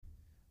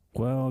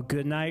Well,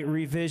 good night,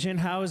 Revision.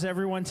 How is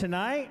everyone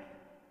tonight?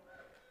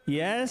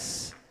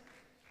 Yes?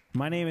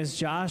 My name is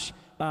Josh.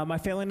 My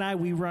family and I,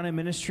 we run a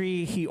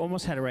ministry. He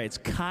almost had it right. It's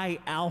Chi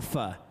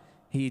Alpha.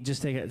 He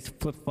just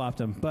flip-flopped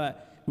him.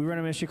 But we run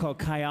a ministry called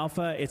Chi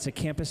Alpha. It's a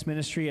campus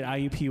ministry at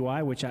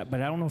IUPUI,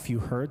 but I don't know if you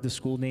heard, the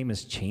school name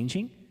is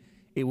changing.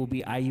 It will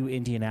be IU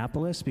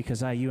Indianapolis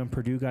because IU and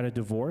Purdue got a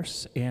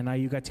divorce, and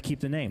IU got to keep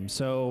the name.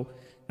 So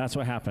that's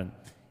what happened.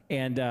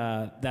 And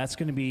that's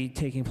going to be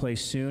taking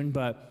place soon,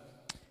 but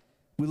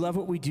we love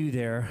what we do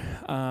there.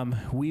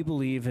 We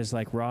believe, as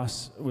like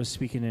Ross was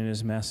speaking in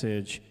his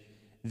message,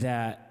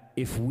 that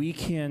if we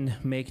can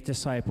make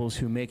disciples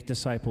who make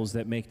disciples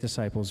that make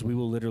disciples, we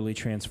will literally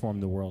transform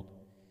the world.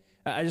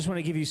 I just want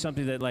to give you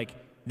something that, like,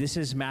 this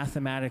is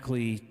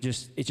mathematically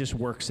it just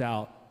works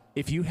out.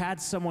 If you had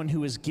someone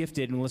who is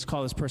gifted, and let's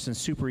call this person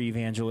super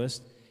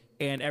evangelist,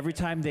 and every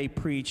time they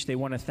preach, they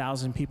won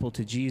 1,000 people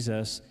to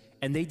Jesus,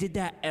 and they did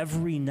that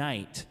every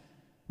night,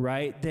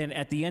 right? Then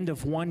at the end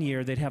of 1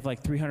 year, they'd have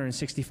like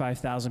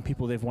 365,000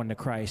 people they've won to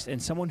Christ.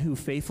 And someone who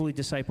faithfully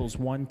disciples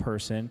one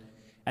person,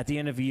 at the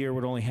end of a year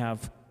would only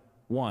have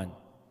one.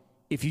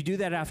 If you do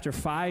that after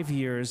 5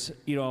 years,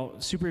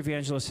 super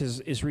evangelist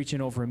is reaching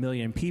over 1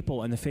 million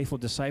people, and the faithful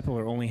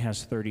discipler only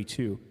has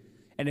 32.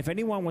 And if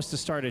anyone was to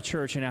start a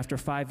church and after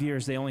 5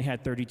 years they only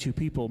had 32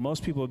 people,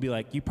 most people would be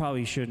like, you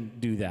probably shouldn't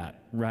do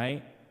that,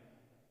 right?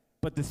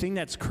 But the thing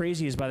that's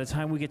crazy is by the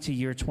time we get to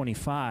year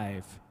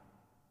 25,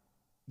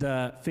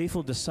 the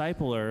faithful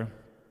discipler,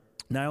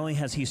 not only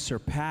has he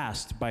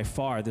surpassed by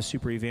far the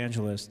super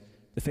evangelist,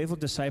 the faithful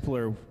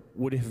discipler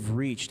would have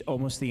reached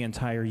almost the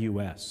entire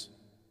U.S.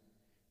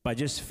 by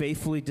just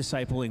faithfully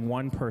discipling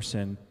one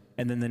person,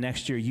 and then the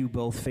next year you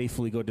both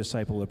faithfully go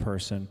disciple a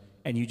person,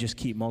 and you just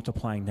keep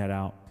multiplying that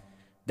out.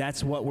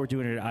 That's what we're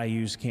doing at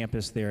IU's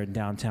campus there in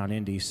downtown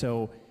Indy.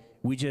 So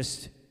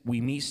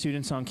we meet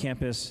students on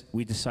campus,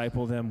 we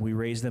disciple them, we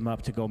raise them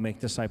up to go make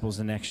disciples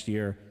the next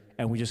year,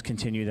 and we just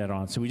continue that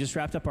on. So we just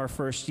wrapped up our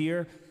first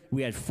year.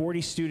 We had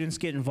 40 students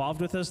get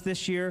involved with us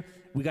this year.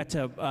 We got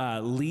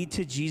to lead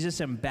to Jesus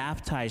and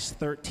baptize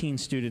 13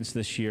 students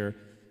this year.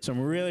 So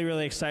I'm really,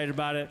 really excited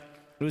about it.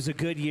 It was a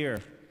good year.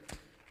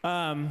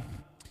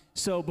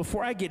 So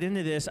before I get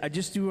into this, I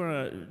just do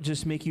want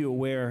to make you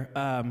aware.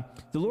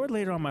 The Lord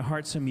laid it on my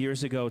heart some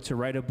years ago to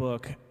write a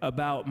book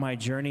about my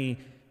journey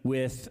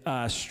with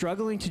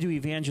struggling to do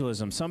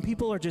evangelism. Some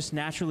people are just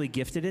naturally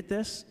gifted at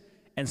this,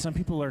 and some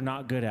people are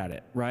not good at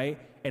it, right?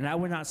 And I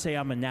would not say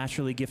I'm a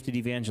naturally gifted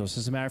evangelist.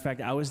 As a matter of fact,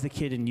 I was the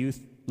kid in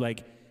youth,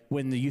 like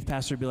when the youth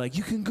pastor would be like,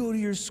 you can go to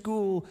your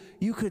school,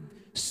 you could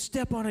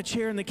step on a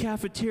chair in the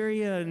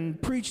cafeteria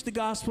and preach the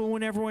gospel and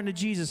win everyone to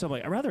Jesus. I'm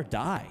like, I'd rather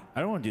die. I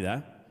don't want to do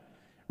that,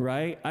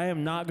 right? I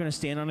am not going to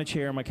stand on a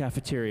chair in my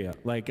cafeteria.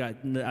 Like,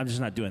 I'm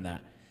just not doing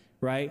that,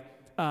 right?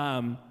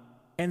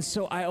 And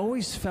so I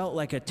always felt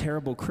like a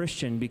terrible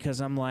Christian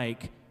because I'm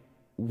like,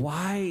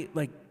 why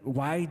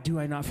do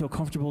I not feel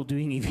comfortable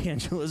doing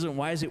evangelism?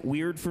 Why is it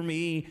weird for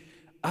me?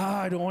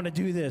 I don't want to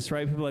do this,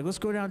 right? People are like, let's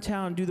go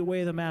downtown and do the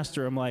way of the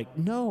master. I'm like,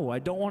 no, I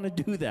don't want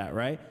to do that,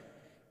 right?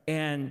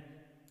 And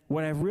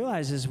what I've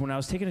realized is when I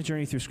was taking a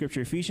journey through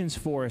Scripture, Ephesians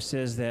 4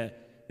 says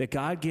that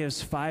God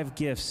gives 5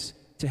 gifts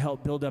to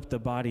help build up the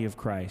body of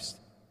Christ.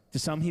 To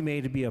some he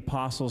made to be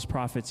apostles,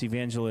 prophets,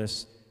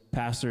 evangelists,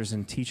 pastors,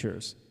 and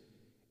teachers.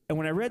 And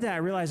when I read that, I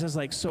realized I was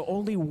like, so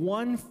only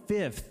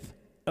 1/5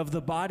 of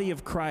the body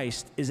of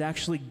Christ is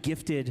actually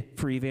gifted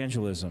for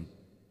evangelism.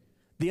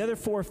 The other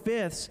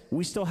 4/5,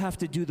 we still have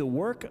to do the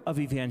work of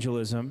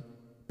evangelism,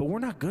 but we're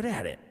not good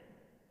at it.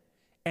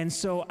 And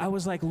so I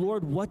was like,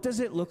 Lord, what does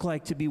it look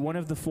like to be one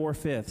of the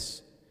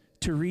 4/5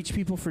 to reach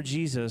people for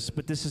Jesus,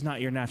 but this is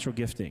not your natural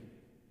gifting?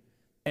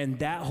 And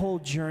that whole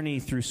journey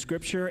through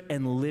Scripture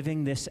and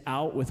living this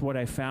out with what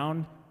I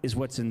found is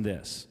what's in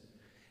this.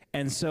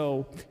 And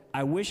so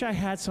I wish I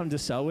had some to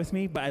sell with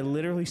me, but I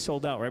literally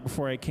sold out right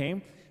before I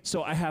came.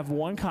 So I have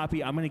one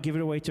copy. I'm going to give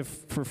it away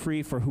for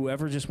free for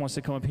whoever just wants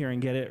to come up here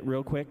and get it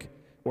real quick,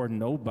 or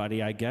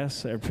nobody, I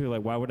guess. People are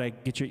like, why would I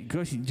get your...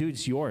 Go, dude,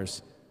 it's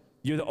yours.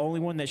 You're the only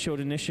one that showed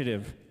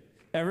initiative.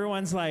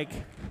 Everyone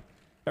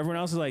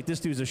else is like, this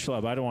dude's a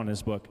schlub. I don't want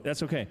his book.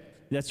 That's okay.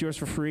 That's yours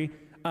for free.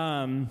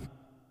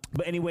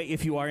 But anyway,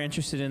 if you are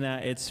interested in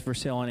that, it's for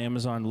sale on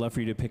Amazon. I'd love for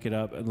you to pick it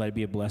up and let it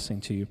be a blessing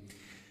to you.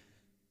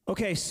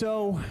 Okay,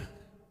 so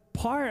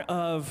part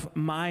of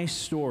my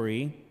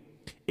story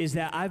is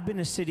that I've been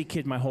a city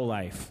kid my whole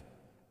life.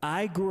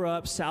 I grew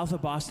up south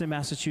of Boston,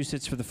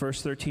 Massachusetts for the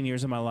first 13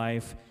 years of my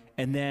life,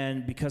 and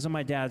then because of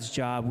my dad's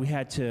job, we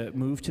had to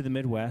move to the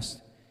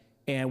Midwest,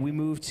 and we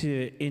moved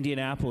to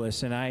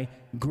Indianapolis, and I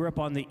grew up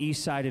on the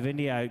east side of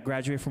Indy. I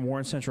graduated from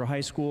Warren Central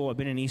High School. I've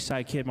been an east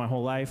side kid my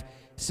whole life.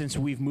 Since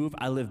we've moved,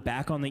 I live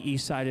back on the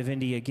east side of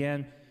Indy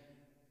again.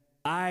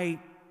 I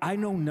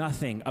know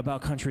nothing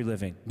about country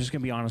living. I'm just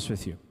going to be honest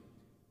with you.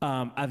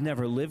 I've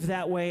never lived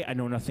that way. I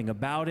know nothing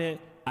about it.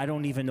 I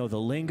don't even know the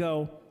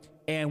lingo.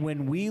 And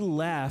when we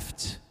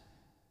left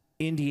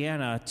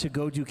Indiana to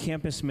go do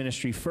campus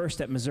ministry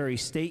first at Missouri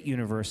State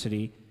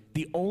University,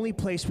 The only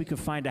place we could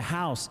find a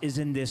house is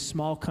in this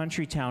small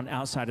country town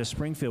outside of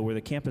Springfield where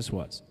the campus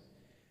was.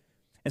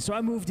 And so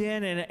I moved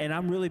in, and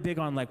I'm really big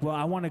on like, well,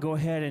 I want to go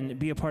ahead and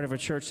be a part of a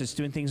church that's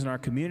doing things in our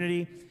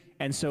community.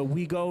 And so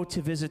we go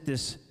to visit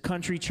this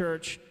country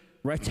church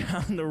right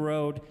down the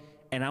road.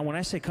 And when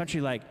I say country,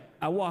 like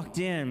I walked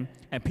in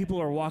and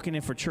people are walking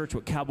in for church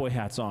with cowboy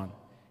hats on.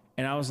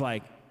 And I was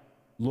like,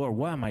 Lord,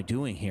 what am I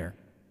doing here?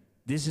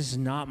 This is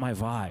not my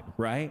vibe,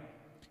 right?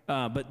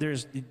 But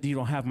you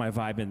don't have my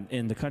vibe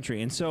in the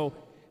country. And so,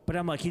 but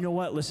I'm like, you know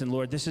what? Listen,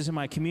 Lord, this isn't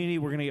my community.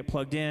 We're going to get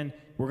plugged in.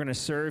 We're going to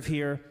serve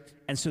here.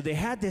 And so they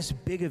had this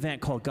big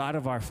event called God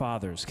of Our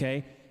Fathers,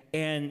 okay?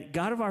 And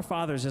God of Our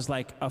Fathers is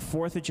like a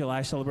 4th of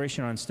July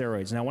celebration on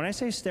steroids. Now, when I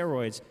say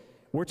steroids,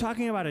 we're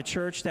talking about a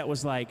church that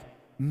was like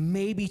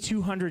maybe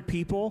 200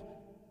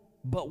 people,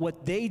 but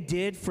what they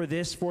did for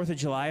this 4th of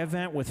July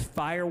event with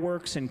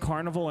fireworks and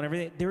carnival and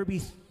everything, there would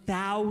be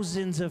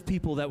thousands of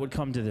people that would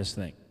come to this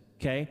thing,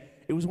 okay?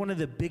 It was one of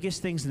the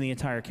biggest things in the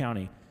entire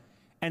county.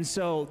 And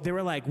so they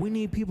were like, we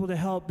need people to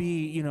help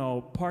be,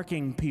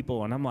 parking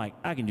people. And I'm like,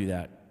 I can do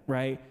that,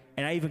 right?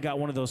 And I even got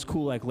one of those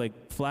cool,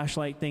 like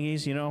flashlight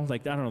thingies,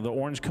 like, I don't know, the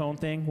orange cone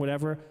thing,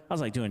 whatever. I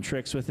was like doing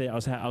tricks with it.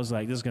 I was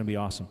like, this is going to be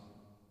awesome.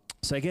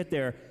 So I get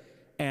there,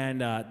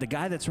 and the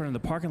guy that's running the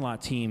parking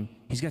lot team,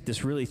 he's got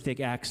this really thick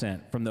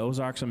accent from the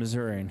Ozarks of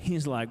Missouri. And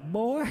he's like,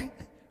 boy,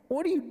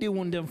 what are you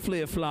doing them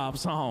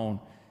flip-flops on?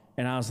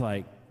 And I was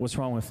like, what's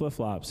wrong with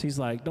flip-flops? He's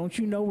like, don't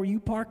you know where you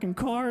parking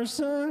cars,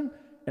 son?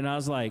 And I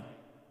was like,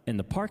 in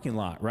the parking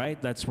lot,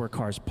 right? That's where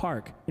cars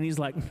park. And he's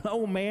like,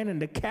 no, man, in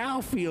the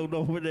cow field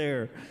over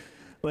there,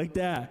 like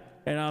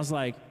that. And I was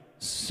like,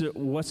 so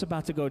what's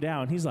about to go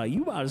down? He's like,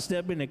 you about to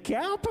step in the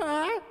cow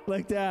pie,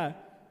 like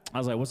that. I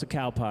was like, what's a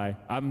cow pie?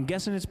 I'm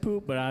guessing it's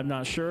poop, but I'm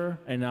not sure,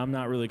 and I'm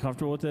not really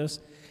comfortable with this.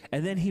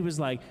 And then he was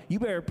like, you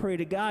better pray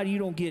to God you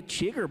don't get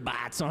chigger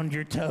bites on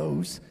your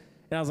toes.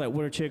 And I was like,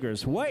 what are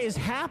chiggers? What is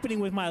happening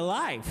with my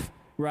life,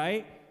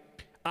 right?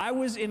 I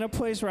was in a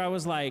place where I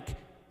was like,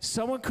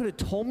 someone could have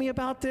told me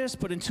about this,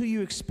 but until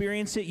you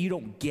experience it, you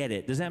don't get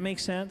it. Does that make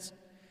sense?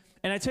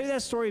 And I tell you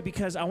that story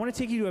because I want to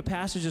take you to a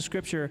passage of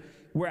Scripture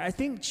where I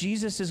think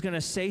Jesus is going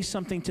to say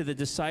something to the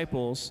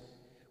disciples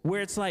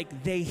where it's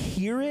like they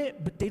hear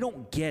it, but they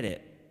don't get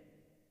it.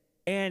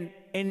 And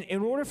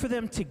in order for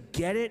them to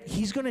get it,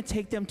 he's going to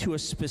take them to a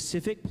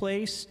specific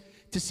place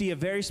to see a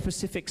very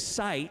specific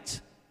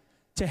sight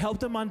to help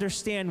them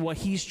understand what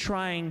he's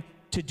trying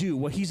to do,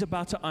 what he's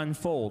about to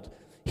unfold.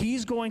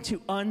 He's going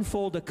to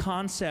unfold a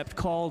concept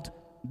called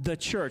the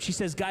church. He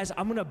says, guys,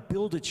 I'm going to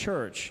build a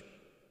church.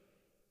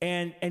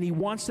 And he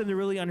wants them to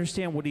really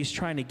understand what he's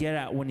trying to get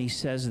at when he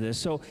says this.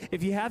 So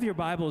if you have your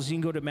Bibles, you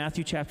can go to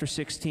Matthew chapter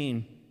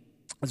 16,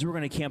 as we're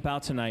going to camp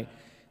out tonight.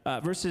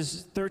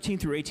 Verses 13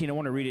 through 18, I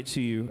want to read it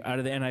to you out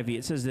of the NIV.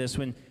 It says this: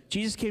 when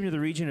Jesus came to the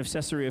region of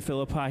Caesarea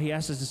Philippi, he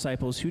asked his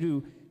disciples, who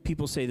do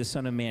people say the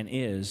Son of Man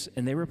is?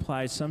 And they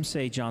replied, some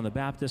say John the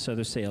Baptist,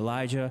 others say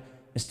Elijah,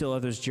 and still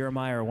others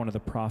Jeremiah or one of the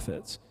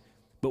prophets.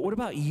 But what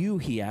about you,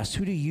 he asked,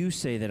 who do you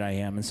say that I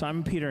am? And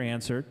Simon Peter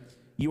answered,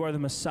 you are the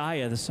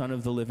Messiah, the Son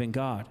of the living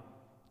God.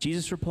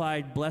 Jesus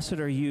replied, blessed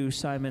are you,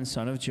 Simon,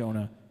 son of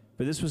Jonah,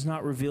 for this was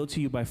not revealed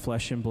to you by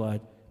flesh and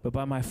blood, but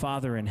by my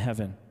Father in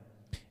heaven.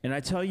 And I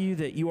tell you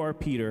that you are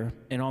Peter,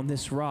 and on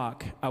this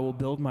rock I will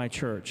build my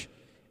church,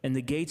 and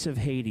the gates of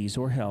Hades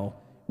or hell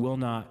will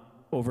not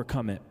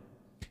overcome it.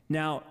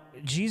 Now,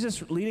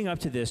 Jesus, leading up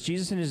to this,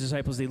 Jesus and his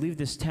disciples, they leave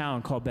this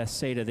town called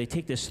Bethsaida. They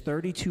take this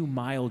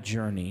 32-mile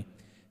journey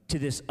to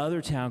this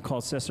other town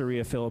called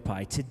Caesarea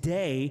Philippi.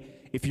 Today,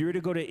 if you were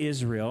to go to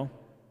Israel,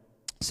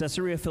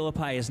 Caesarea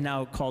Philippi is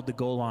now called the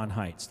Golan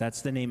Heights.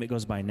 That's the name it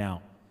goes by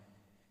now.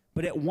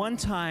 But at one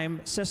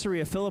time,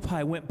 Caesarea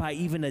Philippi went by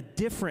even a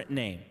different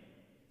name.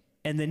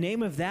 And the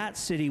name of that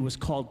city was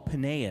called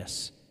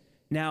Peneus.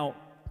 Now,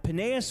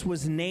 Peneus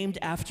was named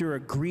after a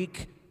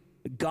Greek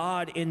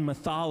god in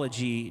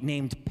mythology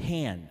named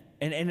Pan.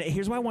 And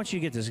here's why I want you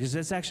to get this, because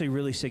that's actually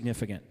really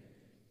significant.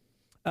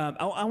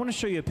 I want to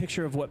show you a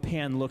picture of what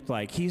Pan looked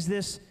like. He's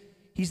this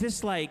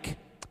like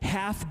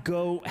half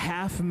goat,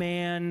 half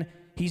man.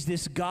 He's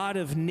this god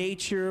of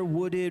nature,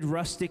 wooded,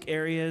 rustic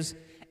areas.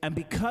 And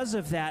because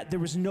of that, there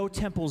was no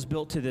temples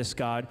built to this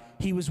god.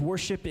 He was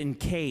worshipped in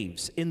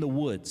caves, in the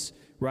woods,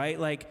 right?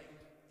 Like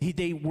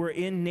they were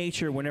in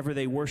nature whenever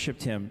they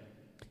worshipped him.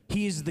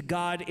 He's the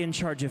god in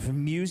charge of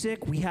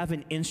music. We have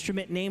an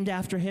instrument named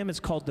after him. It's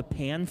called the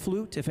pan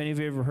flute, if any of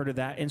you have ever heard of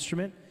that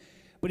instrument.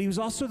 But he was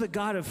also the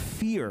god of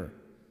fear.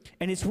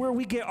 And it's where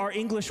we get our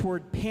English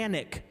word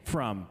panic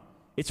from.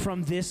 It's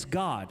from this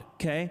god,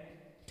 okay?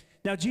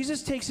 Now,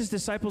 Jesus takes his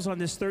disciples on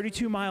this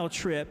 32-mile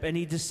trip, and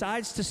he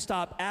decides to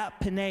stop at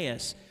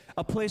Peneus,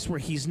 a place where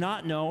he's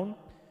not known,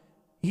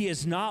 he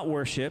is not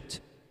worshipped,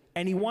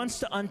 and he wants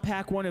to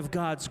unpack one of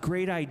God's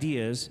great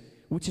ideas,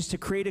 which is to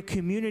create a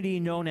community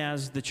known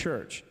as the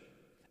church.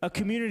 A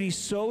community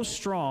so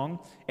strong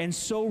and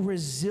so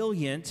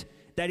resilient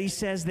that he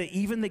says that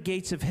even the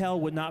gates of hell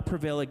would not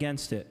prevail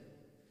against it.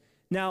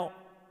 Now,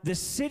 the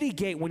city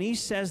gate, when he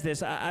says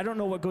this, I don't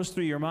know what goes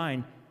through your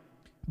mind,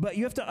 but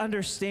you have to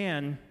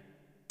understand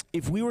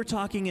if we were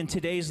talking in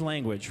today's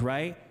language,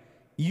 right,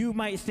 you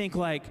might think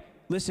like,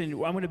 listen,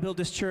 I'm going to build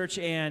this church,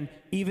 and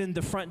even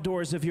the front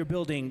doors of your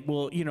building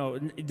will,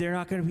 they're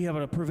not going to be able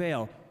to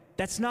prevail.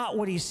 That's not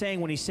what he's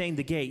saying when he's saying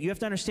the gate. You have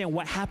to understand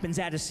what happens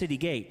at a city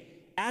gate.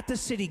 At the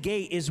city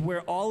gate is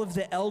where all of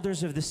the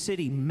elders of the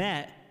city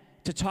met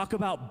to talk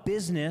about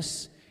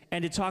business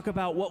and to talk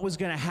about what was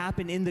going to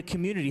happen in the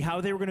community, how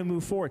they were going to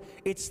move forward.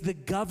 It's the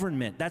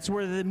government. That's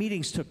where the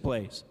meetings took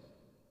place.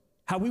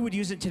 How we would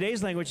use it in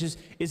today's language is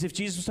if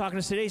Jesus was talking to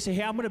us today, say,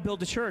 hey, I'm going to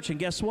build a church, and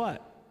guess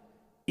what?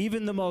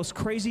 Even the most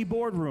crazy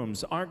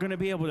boardrooms aren't going to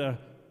be able to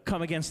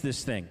come against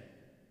this thing,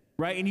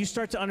 right? And you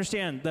start to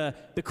understand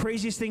the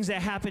craziest things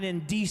that happen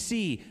in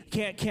D.C.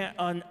 can't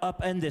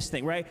upend this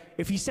thing, right?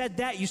 If he said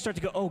that, you start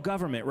to go, oh,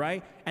 government,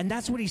 right? And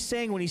that's what he's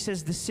saying when he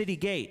says the city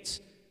gates.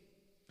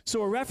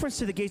 So a reference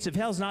to the gates of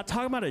hell is not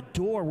talking about a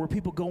door where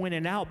people go in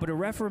and out, but a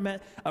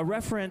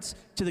reference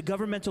to the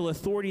governmental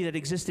authority that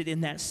existed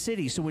in that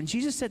city. So when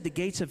Jesus said the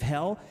gates of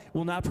hell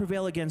will not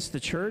prevail against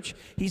the church,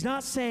 he's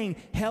not saying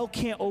hell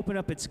can't open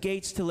up its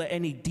gates to let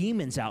any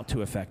demons out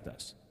to affect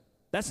us.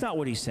 That's not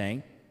what he's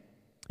saying.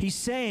 He's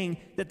saying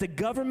that the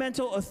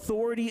governmental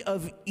authority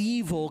of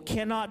evil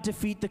cannot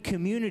defeat the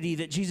community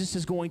that Jesus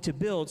is going to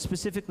build,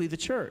 specifically the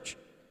church.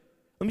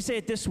 Let me say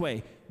it this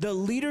way. The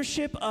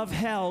leadership of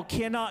hell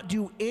cannot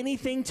do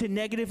anything to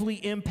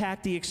negatively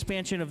impact the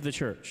expansion of the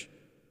church.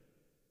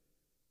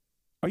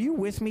 Are you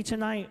with me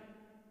tonight?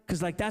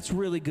 Because that's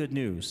really good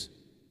news.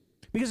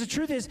 Because the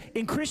truth is,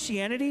 in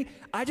Christianity,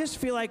 I just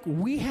feel like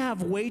we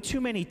have way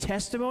too many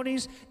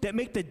testimonies that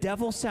make the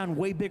devil sound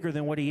way bigger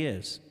than what he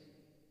is.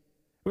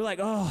 We're like,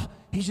 oh,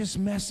 he's just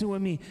messing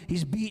with me.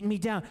 He's beating me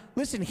down.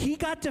 Listen, he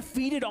got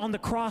defeated on the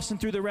cross and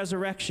through the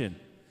resurrection.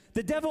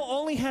 The devil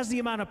only has the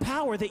amount of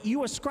power that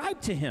you ascribe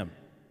to him.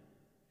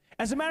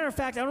 As a matter of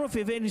fact, I don't know if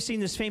you've ever seen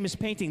this famous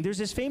painting. There's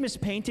this famous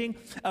painting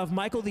of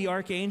Michael the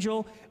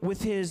Archangel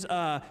with his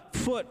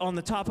foot on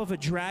the top of a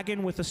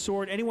dragon with a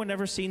sword. Anyone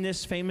ever seen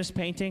this famous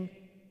painting?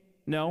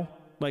 No?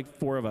 Like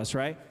 4 of us,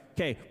 right?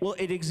 Okay, well,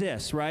 it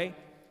exists, right?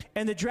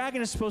 And the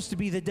dragon is supposed to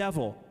be the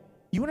devil.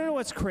 You want to know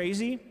what's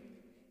crazy?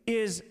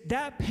 Is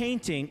that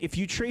painting, if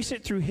you trace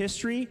it through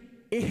history,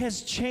 it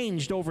has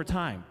changed over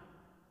time.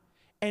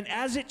 And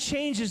as it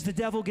changes, the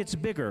devil gets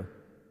bigger.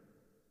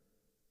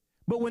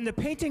 But when the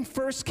painting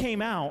first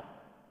came out,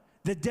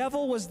 the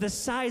devil was the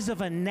size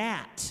of a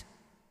gnat.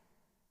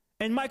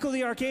 And Michael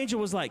the Archangel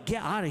was like,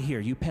 get out of here,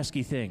 you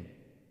pesky thing.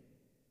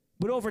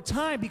 But over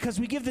time, because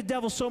we give the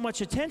devil so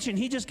much attention,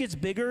 he just gets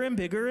bigger and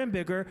bigger and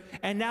bigger.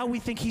 And now we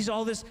think he's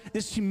all this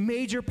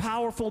major,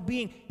 powerful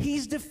being.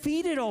 He's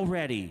defeated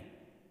already.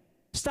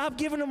 Stop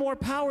giving him more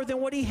power than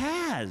what he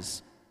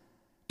has.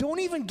 Don't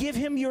even give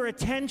him your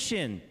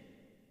attention.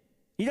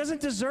 He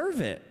doesn't deserve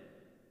it.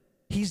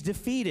 He's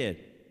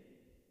defeated.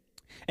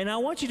 And I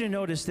want you to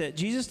notice that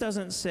Jesus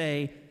doesn't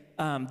say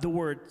the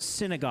word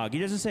synagogue. He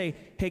doesn't say,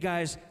 hey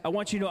guys, I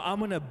want you to know I'm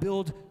going to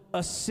build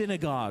a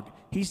synagogue.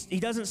 He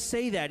doesn't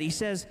say that. He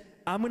says,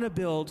 I'm going to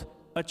build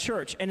a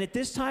church. And at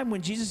this time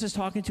when Jesus is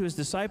talking to his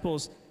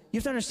disciples, you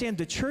have to understand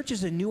the church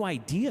is a new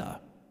idea.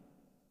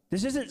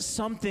 This isn't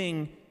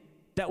something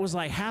that was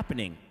like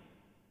happening.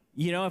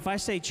 You know, if I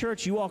say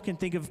church, you all can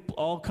think of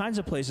all kinds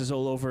of places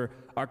all over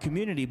our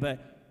community, but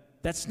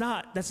that's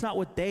not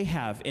what they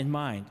have in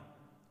mind.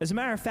 As a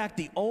matter of fact,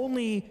 the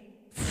only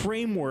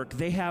framework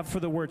they have for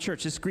the word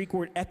church, this Greek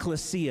word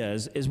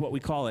ekklesia is what we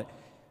call it,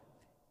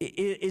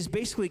 is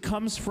basically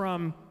comes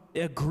from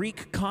a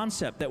Greek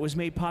concept that was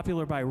made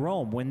popular by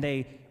Rome when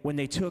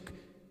they took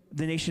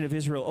the nation of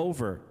Israel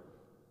over.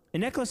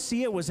 An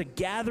ekklesia was a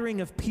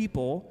gathering of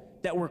people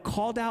that were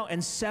called out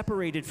and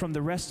separated from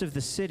the rest of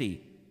the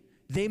city.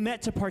 They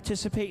met to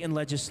participate in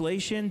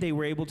legislation. They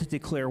were able to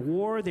declare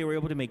war. They were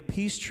able to make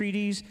peace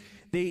treaties.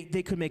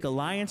 They could make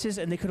alliances,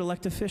 and they could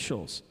elect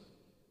officials.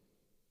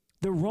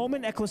 The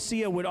Roman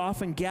ecclesia would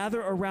often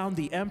gather around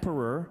the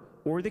emperor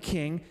or the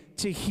king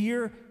to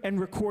hear and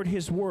record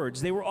his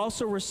words. They were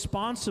also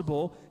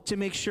responsible to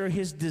make sure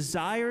his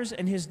desires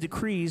and his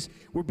decrees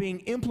were being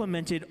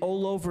implemented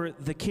all over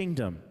the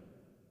kingdom.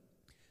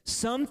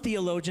 Some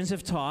theologians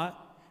have taught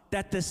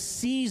that the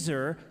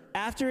Caesar,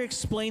 after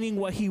explaining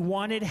what he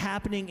wanted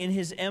happening in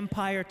his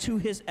empire to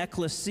his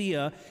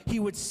ecclesia, he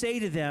would say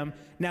to them,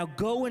 now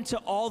go into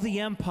all the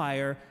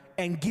empire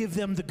and give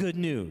them the good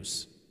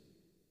news.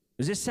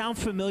 Does this sound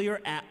familiar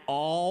at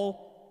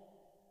all?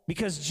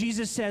 Because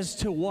Jesus says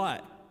to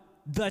what?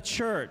 The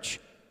church.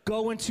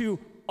 Go into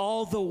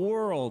all the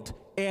world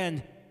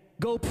and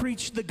go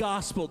preach the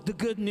gospel, the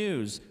good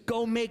news.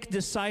 Go make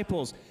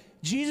disciples.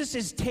 Jesus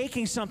is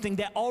taking something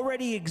that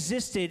already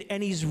existed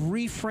and he's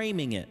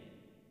reframing it.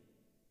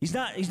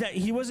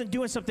 He wasn't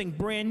doing something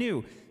brand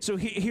new. So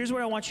here's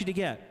what I want you to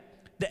get.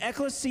 The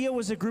ecclesia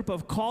was a group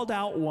of called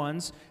out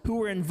ones who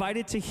were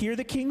invited to hear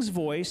the king's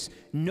voice,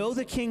 know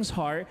the king's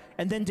heart,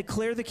 and then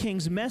declare the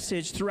king's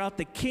message throughout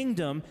the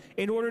kingdom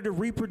in order to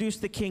reproduce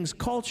the king's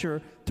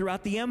culture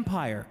throughout the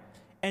empire.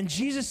 And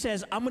Jesus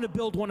says, I'm going to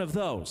build one of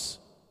those.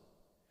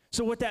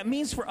 So what that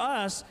means for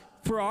us,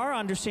 for our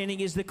understanding,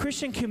 is the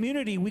Christian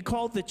community we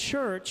call the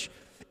church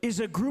is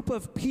a group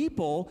of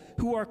people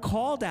who are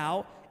called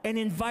out and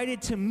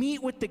invited to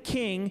meet with the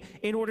King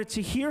in order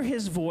to hear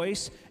his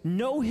voice,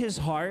 know his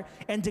heart,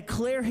 and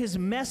declare his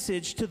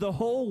message to the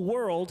whole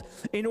world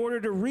in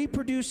order to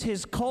reproduce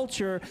his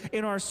culture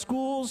in our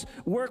schools,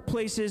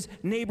 workplaces,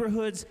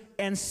 neighborhoods,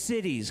 and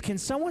cities. Can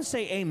someone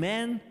say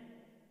amen?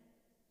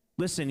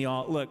 Listen,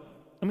 y'all, look,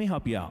 let me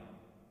help you out.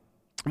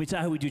 Let me tell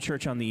you how we do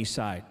church on the east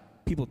side.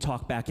 People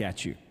talk back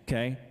at you,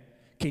 okay?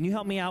 Can you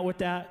help me out with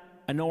that?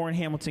 I know we're in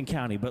Hamilton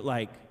County, but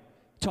like,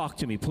 talk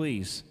to me,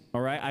 please. All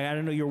right, I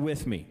gotta know you're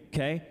with me,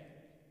 okay?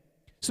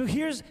 So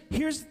here's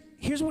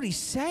what he's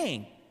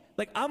saying.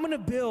 Like, I'm gonna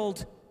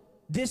build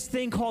this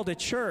thing called a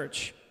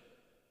church,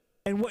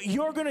 and what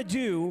you're gonna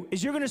do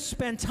is you're gonna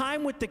spend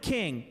time with the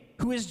King,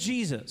 who is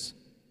Jesus.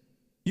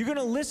 You're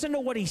gonna listen to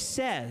what he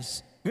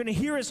says. You're gonna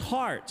hear his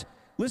heart,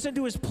 listen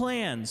to his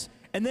plans,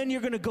 and then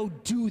you're gonna go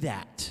do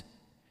that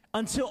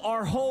until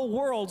our whole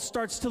world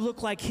starts to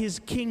look like his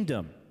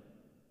kingdom.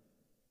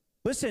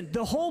 Listen,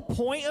 the whole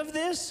point of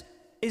this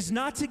is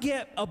not to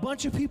get a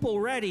bunch of people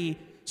ready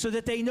so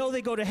that they know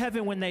they go to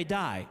heaven when they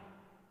die.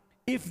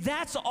 If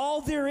that's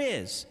all there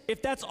is,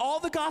 if that's all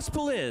the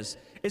gospel is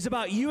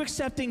about you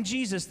accepting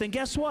Jesus, then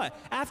guess what?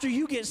 After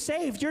you get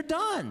saved, you're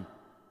done.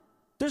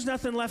 There's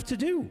nothing left to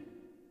do,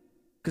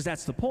 because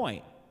that's the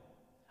point.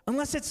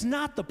 Unless it's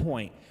not the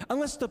point.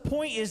 Unless the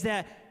point is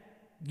that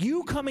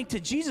you coming to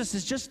Jesus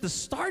is just the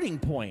starting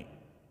point.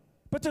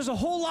 But there's a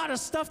whole lot of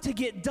stuff to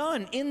get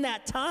done in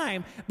that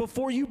time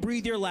before you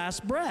breathe your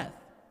last breath.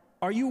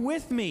 Are you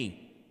with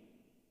me?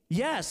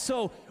 Yes,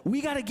 so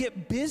we got to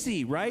get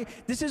busy, right?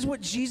 This is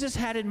what Jesus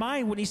had in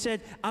mind when he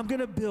said, I'm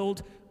going to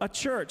build a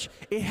church.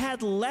 It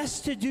had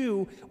less to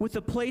do with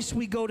the place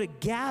we go to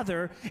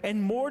gather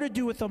and more to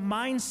do with a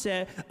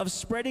mindset of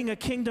spreading a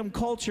kingdom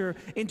culture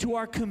into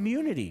our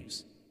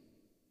communities.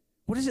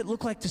 What does it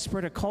look like to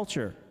spread a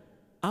culture?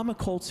 I'm a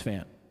Colts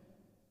fan.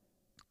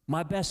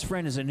 My best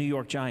friend is a New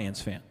York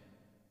Giants fan.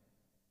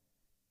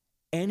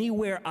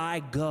 Anywhere I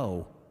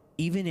go,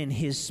 even in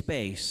his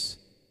space,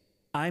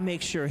 I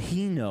make sure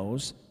he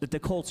knows that the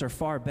Colts are a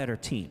far better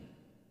team,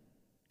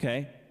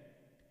 okay?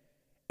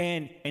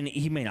 And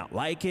he may not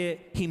like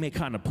it. He may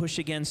kind of push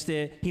against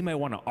it. He might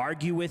want to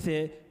argue with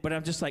it. But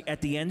I'm just like,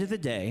 at the end of the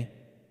day,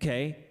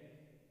 okay,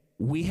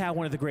 we have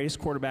one of the greatest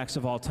quarterbacks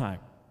of all time.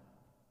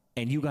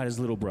 And you got his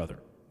little brother,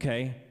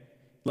 okay?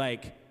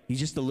 Like, he's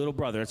just a little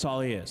brother. That's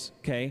all he is,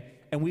 okay?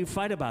 And we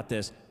fight about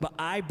this. But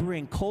I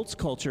bring Colts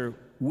culture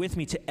with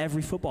me to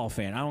every football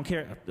fan. I don't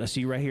care. I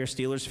see you right here,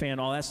 Steelers fan,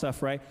 all that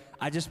stuff, right?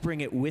 I just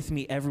bring it with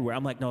me everywhere.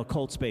 I'm like, no,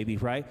 Colts, baby,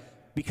 right?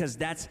 Because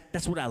that's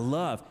what I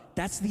love.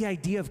 That's the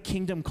idea of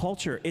kingdom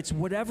culture. It's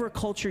whatever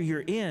culture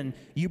you're in,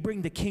 you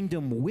bring the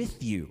kingdom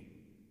with you.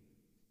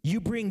 You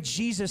bring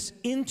Jesus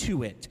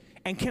into it.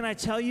 And can I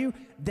tell you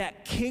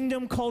that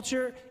kingdom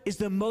culture is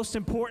the most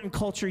important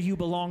culture you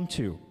belong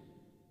to?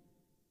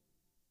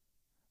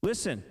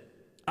 Listen,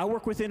 I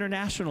work with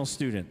international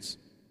students.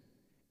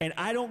 And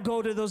I don't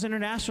go to those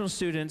international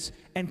students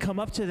and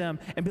come up to them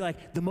and be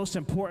like, the most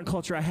important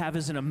culture I have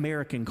is an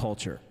American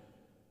culture.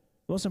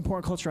 The most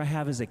important culture I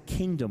have is a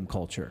kingdom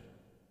culture.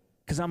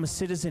 Because I'm a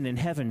citizen in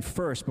heaven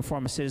first before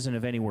I'm a citizen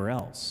of anywhere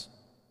else.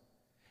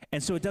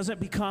 And so it doesn't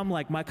become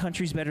like my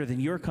country's better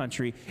than your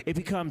country. It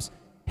becomes,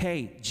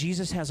 hey,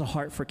 Jesus has a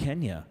heart for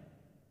Kenya.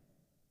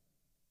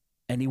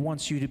 And he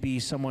wants you to be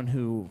someone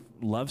who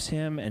loves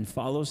him and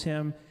follows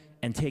him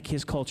and take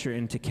his culture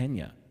into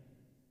Kenya.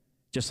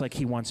 Just like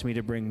he wants me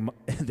to bring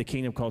the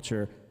kingdom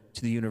culture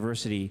to the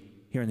university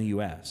here in the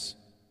U.S.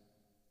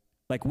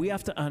 Like, we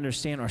have to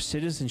understand our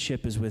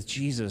citizenship is with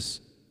Jesus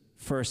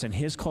first, and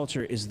his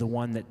culture is the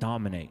one that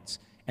dominates.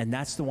 And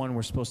that's the one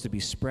we're supposed to be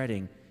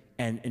spreading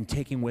and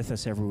taking with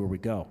us everywhere we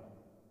go.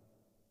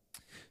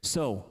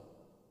 So,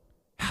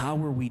 how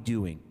are we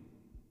doing?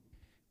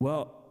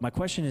 Well, my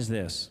question is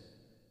this.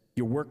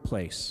 Your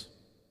workplace,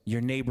 your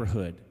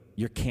neighborhood,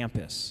 your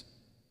campus,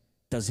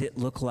 does it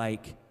look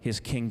like his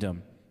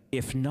kingdom?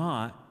 If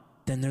not,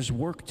 then there's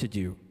work to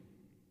do.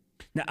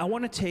 Now, I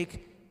want to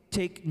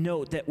take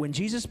note that when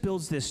Jesus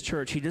builds this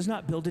church, he does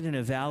not build it in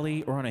a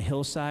valley or on a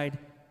hillside,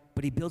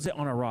 but he builds it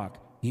on a rock.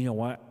 You know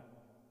what?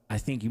 I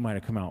think you might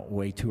have come out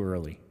way too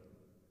early.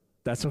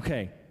 That's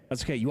okay.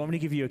 That's okay. You want me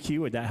to give you a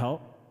cue? Would that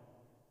help?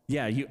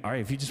 Yeah, all right,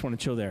 if you just want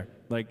to chill there.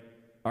 Like,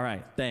 all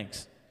right,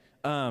 thanks.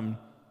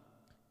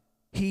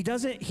 He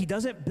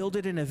doesn't build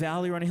it in a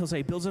valley or on a hillside.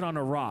 He builds it on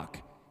a rock.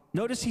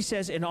 Notice he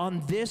says, and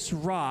on this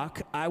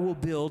rock I will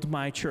build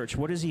my church.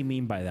 What does he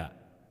mean by that?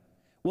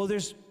 Well,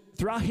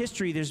 throughout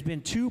history, there's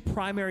been two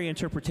primary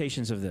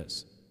interpretations of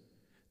this.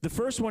 The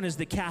first one is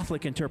the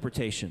Catholic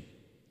interpretation,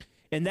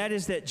 and that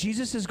is that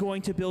Jesus is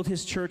going to build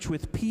his church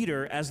with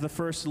Peter as the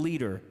first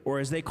leader, or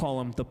as they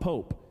call him, the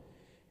Pope.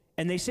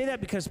 And they say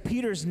that because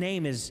Peter's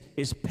name is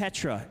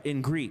Petra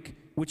in Greek,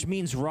 which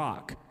means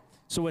rock.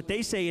 So what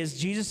they say is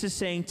Jesus is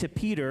saying to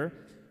Peter,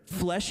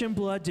 flesh and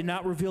blood did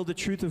not reveal the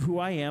truth of who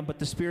I am, but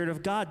the Spirit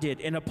of God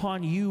did. And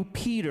upon you,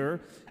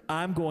 Peter,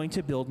 I'm going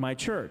to build my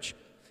church.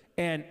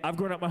 And I've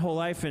grown up my whole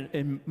life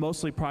in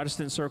mostly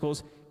Protestant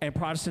circles, and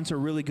Protestants are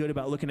really good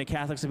about looking at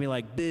Catholics and being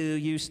like, boo,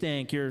 you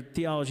stink, your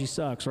theology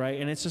sucks,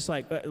 right? And it's just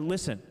like,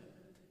 listen,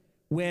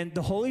 when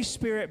the Holy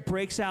Spirit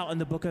breaks out in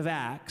the book of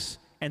Acts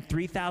and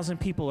 3,000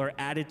 people are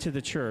added to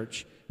the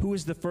church, who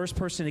is the first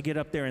person to get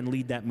up there and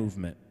lead that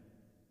movement?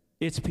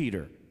 It's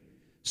Peter.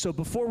 So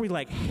before we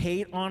like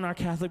hate on our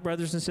Catholic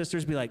brothers and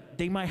sisters, be like,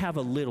 they might have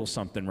a little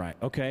something right,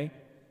 okay?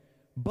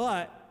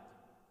 But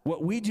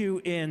what we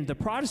do in the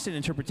Protestant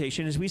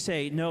interpretation is we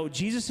say, no,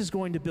 Jesus is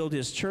going to build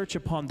his church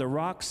upon the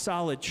rock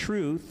solid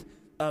truth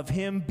of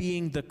him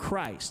being the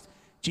Christ.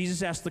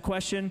 Jesus asked the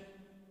question,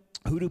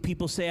 who do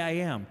people say I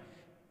am?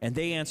 And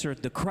they answer,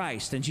 the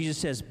Christ. And Jesus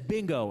says,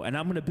 bingo, and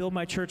I'm going to build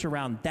my church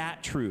around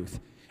that truth.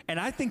 And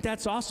I think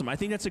that's awesome. I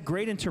think that's a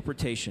great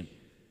interpretation.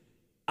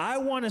 I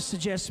want to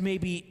suggest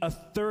maybe a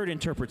third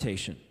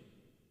interpretation.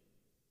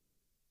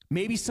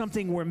 Maybe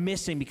something we're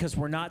missing because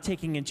we're not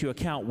taking into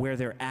account where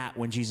they're at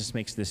when Jesus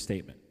makes this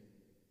statement.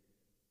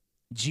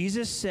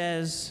 Jesus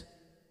says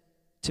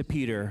to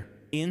Peter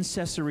in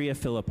Caesarea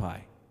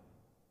Philippi,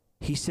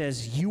 he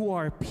says, you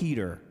are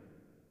Peter,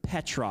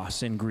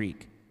 Petros in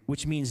Greek,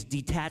 which means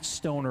detached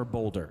stone or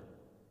boulder.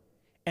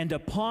 And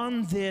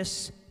upon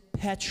this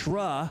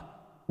Petra,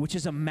 which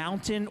is a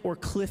mountain or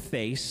cliff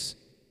face,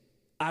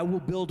 I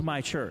will build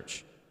my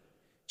church.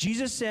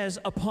 Jesus says,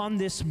 upon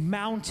this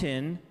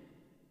mountain,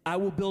 I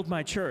will build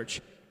my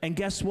church. And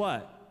guess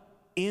what?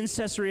 In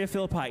Caesarea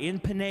Philippi, in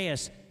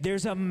Peneus,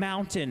 there's a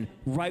mountain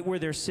right where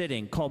they're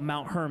sitting called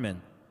Mount Hermon.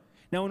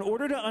 Now, in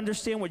order to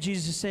understand what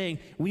Jesus is saying,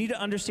 we need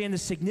to understand the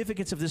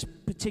significance of this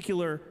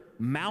particular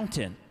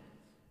mountain.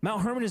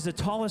 Mount Hermon is the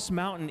tallest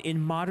mountain in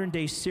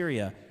modern-day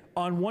Syria.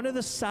 On one of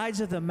the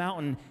sides of the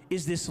mountain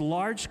is this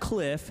large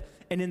cliff,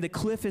 and in the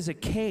cliff is a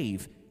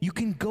cave. You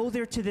can go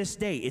there to this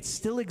day. It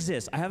still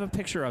exists. I have a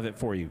picture of it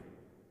for you.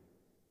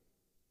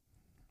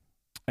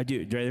 I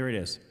do. There it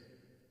is.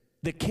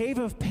 The Cave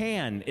of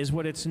Pan is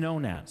what it's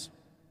known as.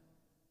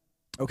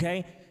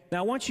 Okay? Now,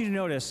 I want you to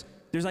notice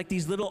there's like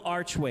these little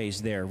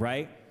archways there,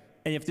 right?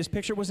 And if this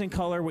picture was in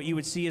color, what you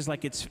would see is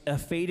like it's a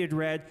faded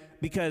red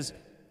because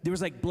there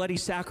was like bloody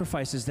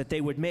sacrifices that they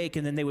would make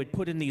and then they would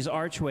put in these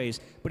archways.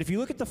 But if you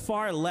look at the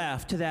far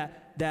left to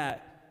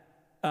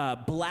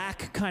that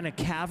black kind of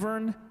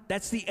cavern,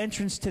 that's the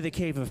entrance to the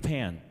Cave of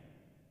Pan.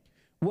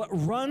 What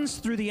runs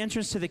through the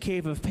entrance to the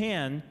Cave of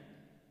Pan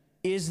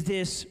is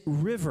this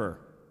river,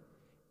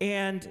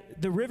 and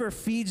the river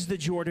feeds the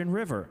Jordan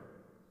River.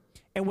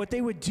 And what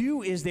they would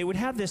do is they would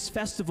have this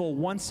festival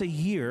once a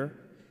year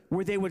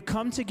where they would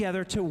come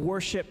together to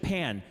worship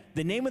Pan.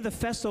 The name of the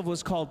festival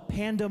was called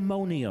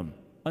Pandemonium,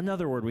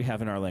 another word we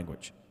have in our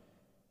language.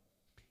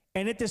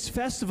 And at this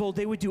festival,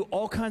 they would do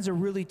all kinds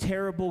of really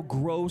terrible,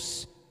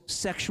 gross,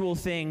 sexual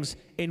things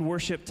in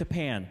worship to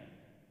Pan.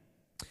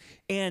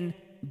 And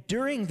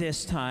during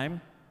this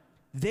time,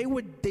 they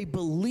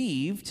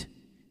believed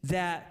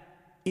that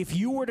if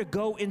you were to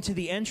go into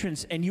the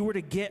entrance and you were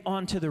to get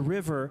onto the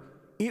river,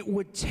 it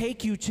would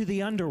take you to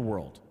the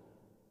underworld.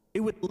 It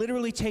would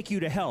literally take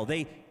you to hell.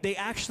 They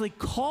actually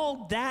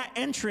called that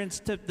entrance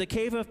to the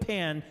Cave of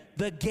Pan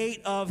the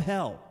Gate of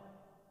Hell,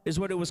 is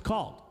what it was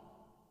called.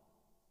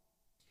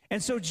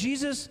 And so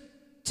Jesus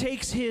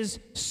takes his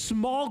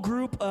small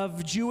group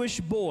of Jewish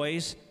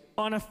boys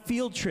on a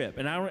field trip.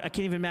 And I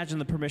can't even imagine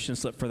the permission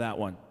slip for that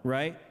one,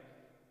 right?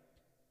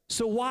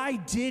 So why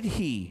did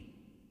he?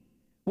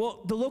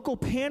 Well, the local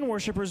Pan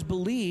worshipers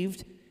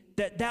believed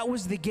that that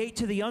was the gate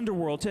to the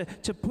underworld.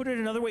 To put it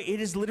another way, it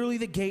is literally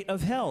the gate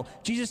of hell.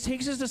 Jesus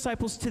takes his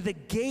disciples to the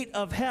gate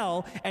of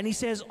hell, and he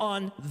says,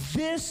 on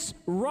this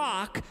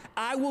rock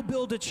I will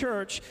build a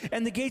church,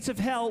 and the gates of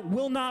hell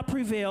will not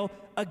prevail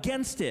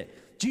against it.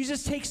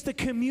 Jesus takes the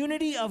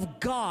community of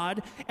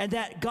God and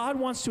that God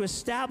wants to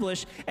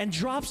establish and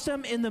drops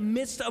them in the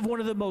midst of one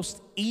of the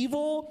most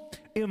evil,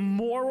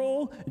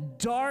 immoral,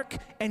 dark,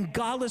 and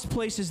godless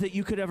places that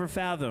you could ever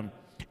fathom.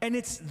 And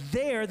it's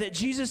there that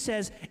Jesus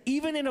says,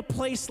 even in a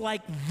place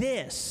like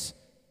this,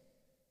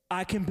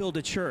 I can build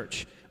a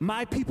church.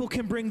 My people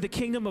can bring the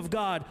kingdom of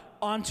God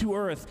onto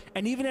earth.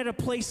 And even at a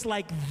place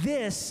like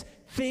this,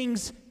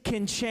 things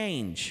can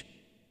change.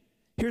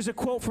 Here's a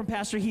quote from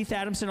Pastor Heath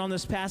Adamson on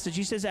this passage.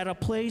 He says, at a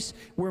place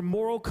where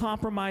moral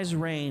compromise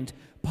reigned,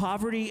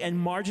 poverty and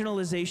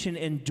marginalization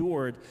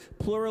endured,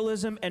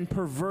 pluralism and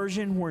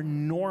perversion were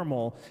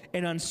normal,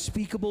 and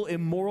unspeakable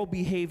immoral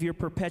behavior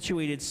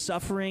perpetuated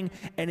suffering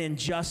and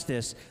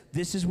injustice,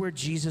 this is where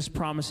Jesus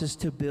promises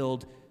to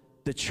build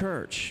the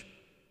church.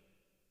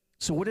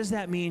 So what does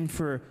that mean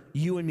for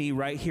you and me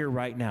right here,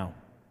 right now?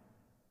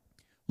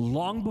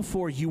 Long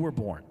before you were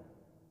born,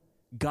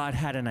 God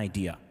had an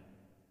idea.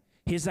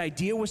 His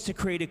idea was to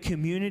create a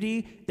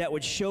community that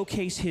would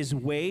showcase his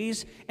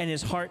ways and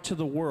his heart to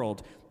the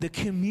world. The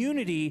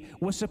community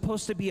was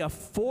supposed to be a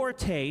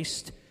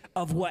foretaste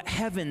of what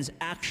heaven's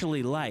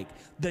actually like.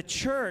 The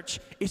church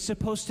is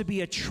supposed to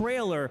be a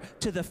trailer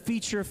to the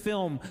feature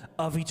film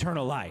of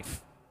eternal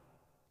life.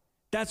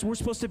 We're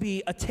supposed to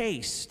be a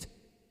taste.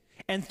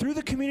 And through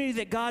the community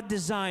that God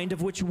designed,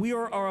 of which we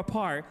are a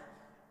part,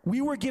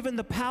 We were given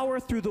the power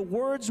through the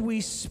words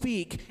we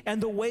speak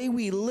and the way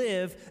we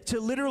live to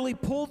literally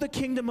pull the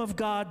kingdom of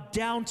God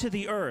down to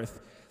the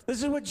earth.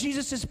 This is what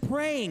Jesus is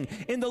praying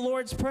in the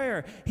Lord's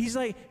Prayer. He's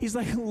like,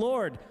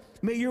 Lord,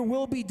 may your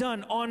will be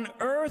done on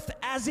earth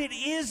as it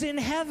is in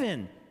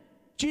heaven.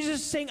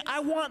 Jesus is saying, I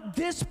want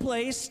this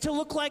place to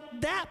look like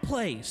that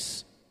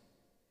place.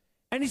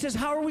 And he says,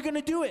 how are we going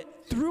to do it?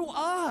 Through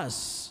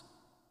us.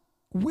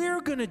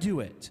 We're going to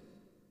do it.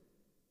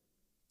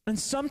 And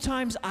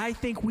sometimes I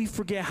think we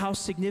forget how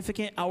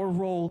significant our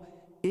role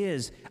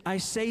is. I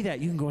say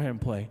that. You can go ahead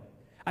and play.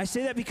 I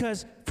say that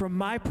because from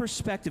my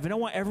perspective, and I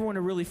want everyone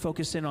to really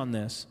focus in on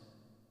this.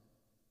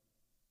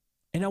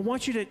 And I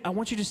want you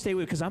to stay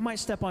with it because I might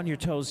step on your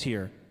toes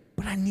here,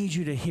 but I need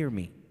you to hear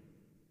me.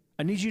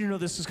 I need you to know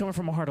this is coming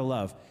from a heart of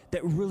love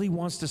that really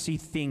wants to see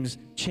things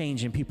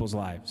change in people's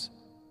lives.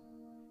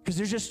 Because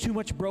there's just too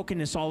much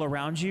brokenness all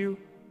around you.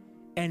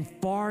 And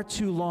far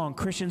too long,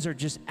 Christians are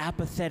just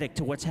apathetic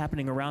to what's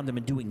happening around them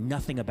and doing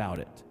nothing about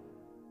it.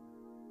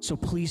 So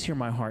please hear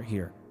my heart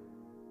here.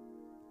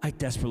 I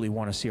desperately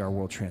want to see our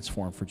world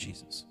transformed for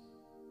Jesus.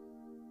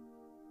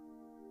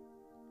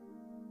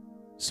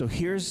 So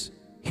here's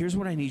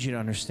what I need you to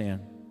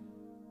understand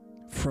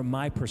from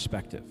my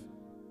perspective.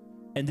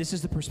 And this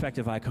is the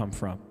perspective I come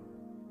from.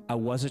 I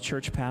was a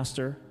church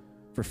pastor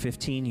for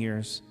 15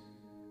 years.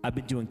 I've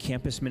been doing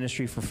campus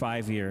ministry for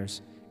 5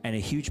 years. And a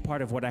huge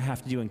part of what I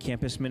have to do in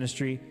campus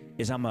ministry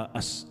is I'm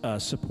a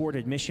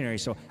supported missionary,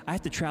 so I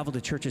have to travel to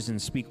churches and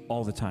speak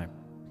all the time.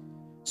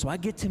 So I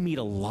get to meet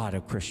a lot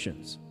of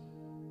Christians.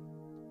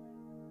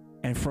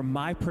 And from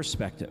my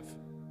perspective,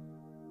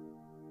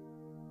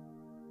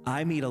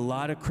 I meet a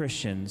lot of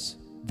Christians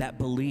that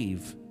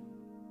believe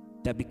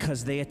that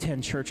because they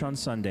attend church on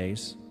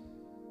Sundays,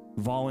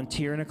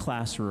 volunteer in a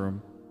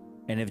classroom,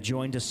 and have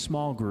joined a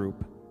small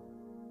group,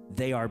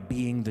 they are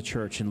being the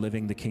church and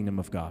living the kingdom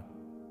of God.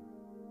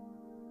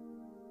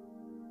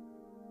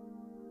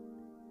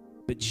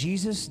 But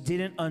Jesus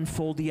didn't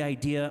unfold the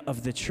idea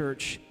of the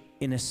church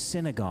in a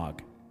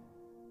synagogue,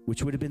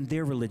 which would have been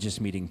their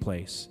religious meeting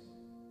place.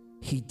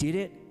 He did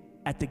it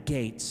at the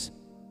gates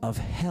of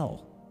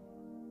hell.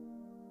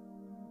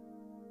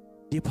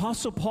 The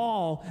Apostle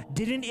Paul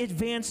didn't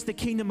advance the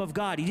kingdom of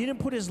God. He didn't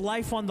put his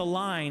life on the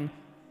line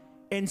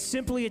and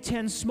simply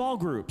attend small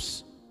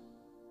groups.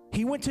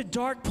 He went to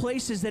dark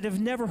places that have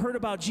never heard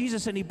about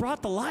Jesus, and he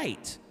brought the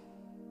light.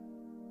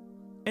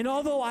 And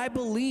although I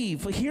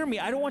believe, hear me,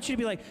 I don't want you to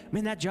be like,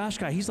 man, that Josh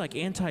guy, he's like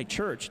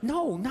anti-church.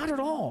 No, not at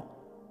all.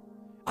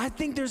 I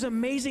think there's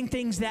amazing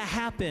things that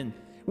happen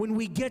when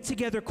we get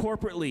together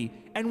corporately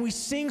and we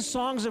sing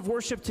songs of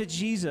worship to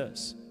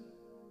Jesus.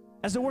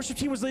 As the worship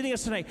team was leading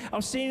us tonight, I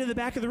was sitting in the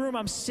back of the room,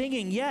 I'm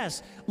singing,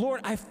 yes,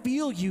 Lord, I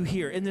feel you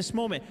here in this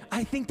moment.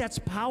 I think that's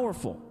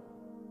powerful.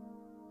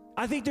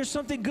 I think there's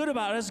something good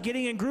about us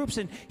getting in groups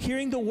and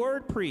hearing the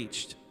word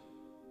preached.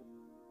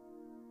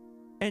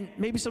 And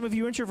maybe some of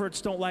you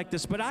introverts don't like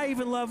this, but I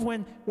even love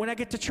when I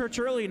get to church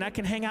early and I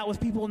can hang out with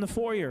people in the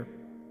foyer.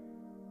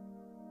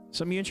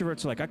 Some of you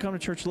introverts are like, I come to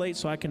church late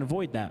so I can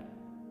avoid that.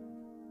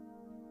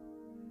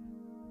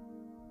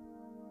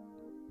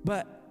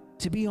 But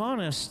to be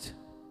honest,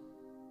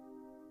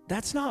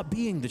 that's not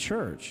being the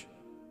church.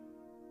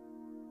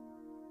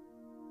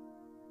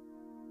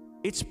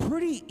 It's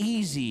pretty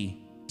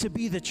easy to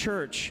be the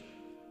church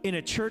in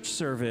a church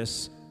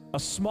service, a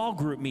small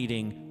group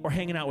meeting, or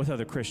hanging out with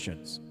other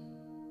Christians.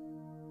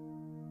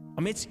 I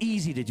mean, it's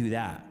easy to do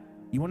that.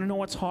 You want to know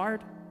what's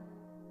hard?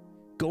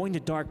 Going to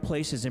dark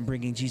places and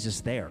bringing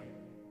Jesus there.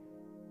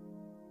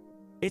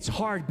 It's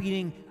hard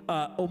being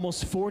an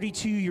almost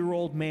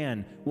 42-year-old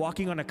man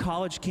walking on a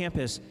college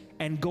campus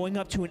and going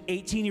up to an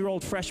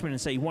 18-year-old freshman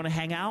and say, you want to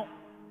hang out?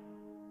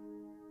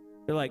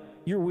 They're like,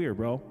 you're weird,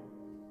 bro.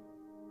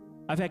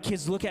 I've had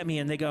kids look at me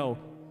and they go,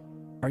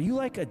 are you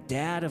like a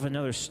dad of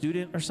another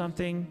student or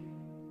something?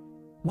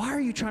 Why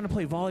are you trying to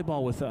play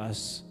volleyball with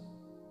us?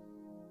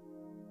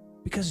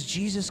 Because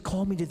Jesus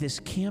called me to this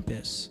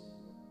campus.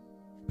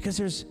 Because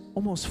there's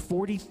almost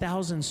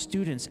 40,000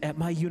 students at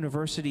my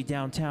university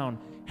downtown,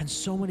 and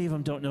so many of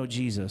them don't know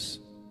Jesus.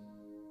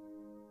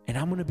 And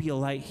I'm going to be a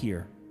light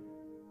here.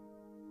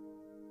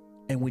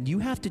 And when you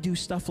have to do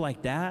stuff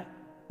like that,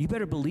 you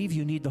better believe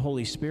you need the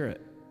Holy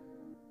Spirit.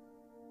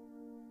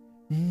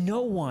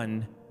 No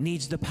one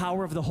needs the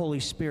power of the Holy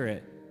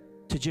Spirit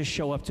to just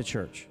show up to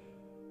church.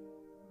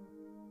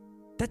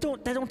 That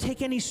don't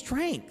take any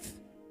strength.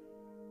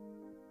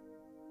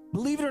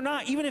 Believe it or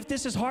not, even if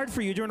this is hard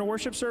for you during a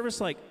worship service,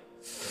 like,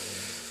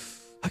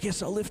 I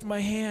guess I'll lift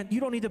my hand. You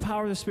don't need the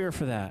power of the Spirit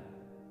for that.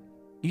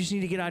 You just need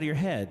to get out of your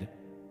head.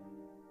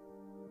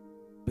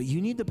 But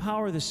you need the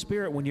power of the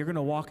Spirit when you're going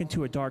to walk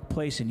into a dark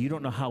place and you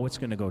don't know how it's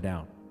going to go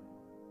down.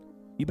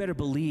 You better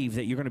believe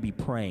that you're going to be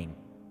praying.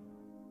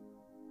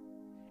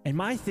 And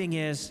my thing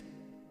is,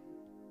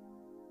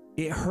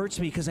 it hurts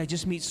me because I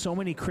just meet so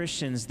many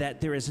Christians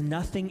that there is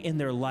nothing in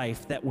their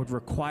life that would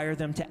require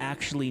them to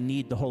actually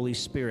need the Holy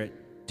Spirit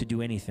to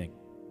do anything.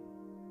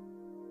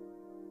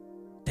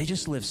 They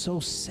just live so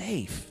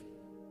safe.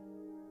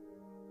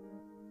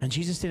 And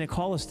Jesus didn't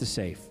call us to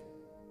save.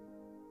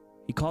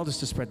 He called us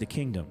to spread the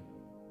kingdom.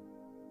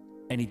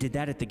 And he did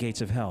that at the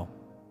gates of hell.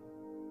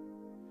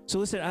 So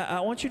listen,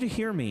 I want you to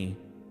hear me.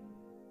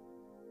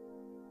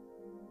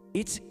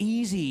 It's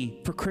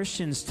easy for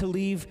Christians to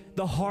leave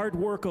the hard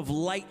work of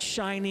light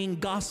shining,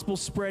 gospel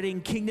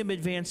spreading, kingdom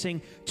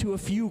advancing to a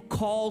few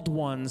called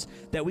ones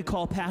that we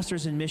call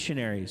pastors and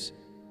missionaries.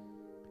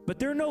 But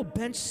there are no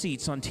bench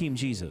seats on Team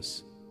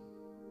Jesus.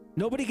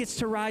 Nobody gets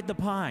to ride the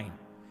pine.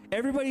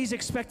 Everybody's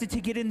expected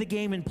to get in the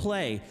game and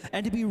play.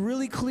 And to be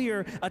really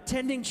clear,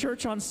 attending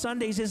church on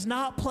Sundays is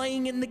not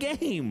playing in the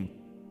game.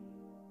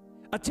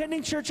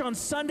 Attending church on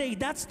Sunday,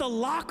 that's the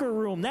locker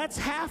room. That's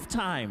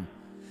halftime.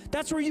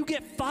 That's where you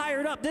get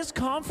fired up. This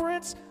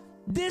conference,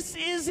 this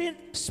isn't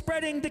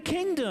spreading the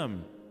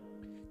kingdom.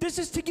 This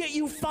is to get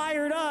you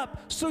fired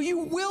up so you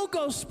will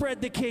go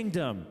spread the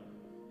kingdom.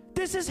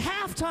 This is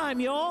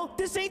halftime, y'all.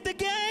 This ain't the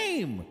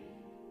game.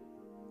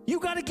 You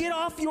got to get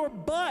off your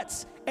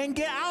butts and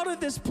get out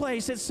of this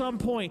place at some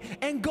point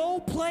and go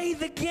play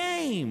the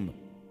game.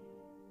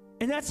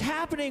 And that's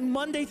happening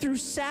Monday through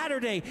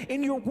Saturday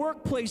in your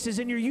workplaces,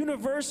 in your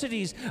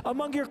universities,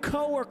 among your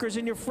coworkers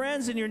and your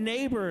friends and your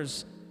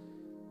neighbors.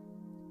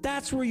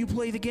 That's where you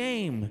play the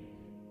game.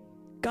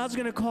 God's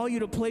going to call you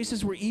to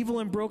places where evil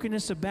and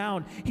brokenness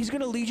abound. He's going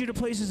to lead you to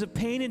places of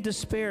pain and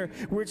despair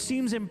where it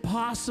seems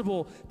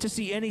impossible to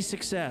see any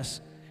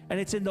success. And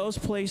it's in those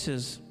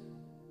places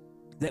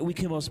that we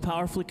can most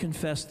powerfully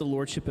confess the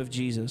lordship of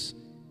Jesus.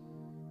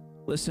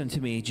 Listen to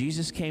me.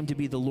 Jesus came to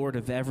be the Lord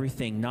of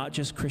everything, not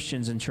just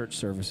Christians and church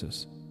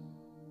services,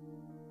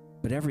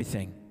 but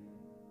everything.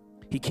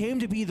 He came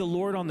to be the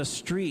Lord on the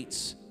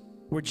streets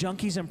where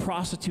junkies and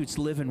prostitutes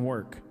live and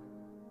work.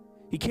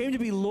 He came to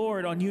be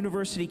Lord on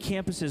university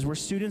campuses where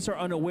students are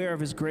unaware of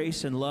his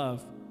grace and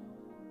love.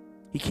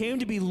 He came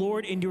to be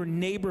Lord in your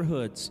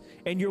neighborhoods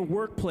and your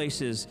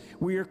workplaces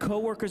where your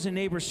coworkers and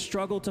neighbors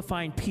struggle to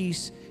find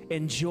peace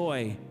and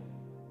joy.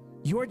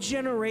 Your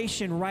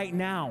generation right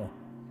now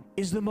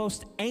is the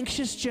most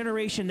anxious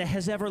generation that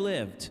has ever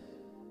lived.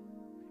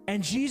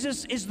 And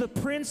Jesus is the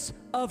Prince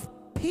of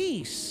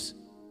Peace.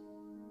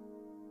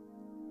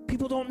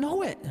 People don't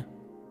know it.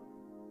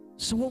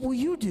 So what will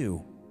you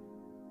do?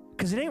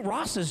 Because it ain't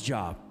Ross's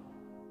job.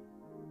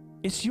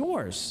 It's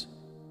yours.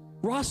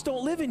 Ross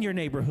don't live in your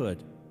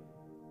neighborhood.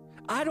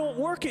 I don't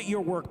work at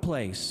your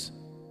workplace.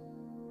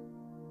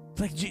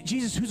 It's like,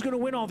 Jesus, who's going to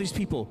win all these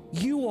people?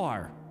 You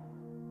are.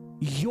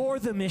 You're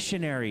the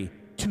missionary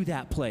to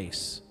that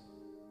place.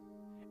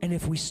 And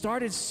if we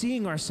started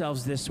seeing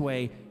ourselves this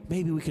way,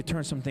 maybe we could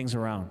turn some things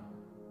around.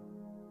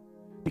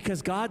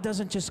 Because God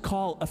doesn't just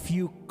call a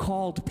few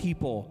called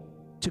people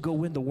to go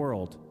win the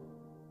world.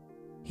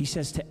 He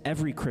says to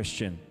every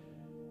Christian,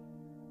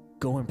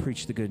 go and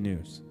preach the good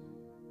news.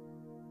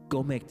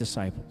 Go make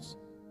disciples.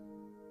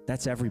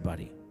 That's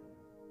everybody.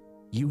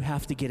 You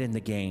have to get in the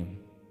game.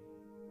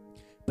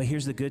 But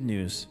here's the good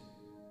news.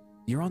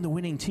 You're on the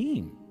winning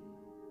team.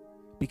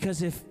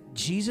 Because if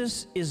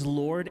Jesus is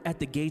Lord at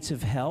the gates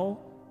of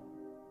hell,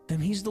 then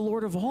he's the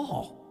Lord of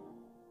all.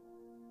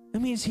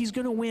 That means he's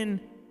going to win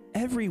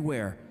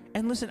everywhere.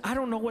 And listen, I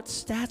don't know what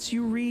stats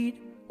you read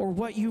or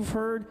what you've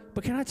heard,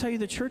 but can I tell you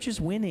the church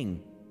is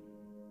winning.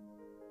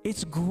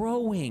 It's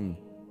growing.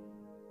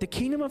 The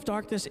kingdom of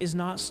darkness is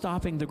not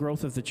stopping the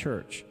growth of the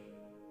church.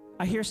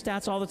 I hear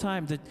stats all the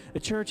time that the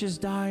church is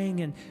dying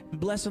and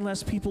less and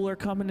less people are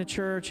coming to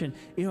church and,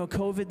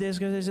 COVID this.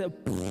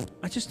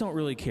 I just don't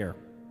really care.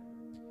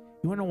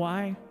 You want to know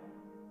why?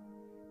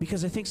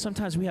 Because I think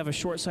sometimes we have a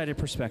short-sighted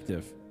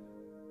perspective.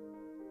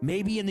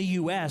 Maybe in the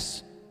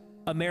U.S.,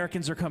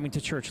 Americans are coming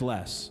to church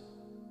less.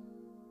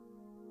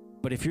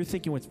 But if you're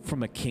thinking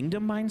from a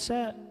kingdom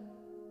mindset,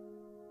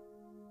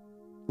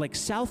 like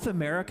South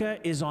America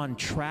is on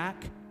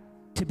track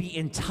to be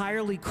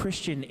entirely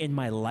Christian in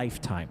my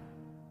lifetime.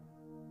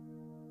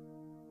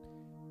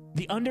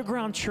 The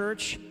underground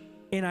church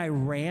in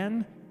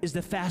Iran is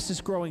the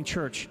fastest growing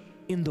church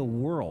in the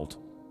world.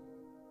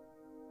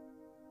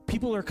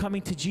 People are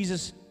coming to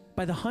Jesus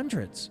by the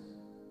hundreds.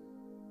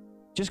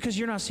 Just because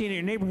you're not seeing it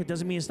in your neighborhood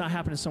doesn't mean it's not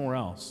happening somewhere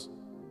else.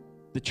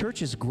 The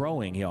church is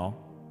growing, y'all.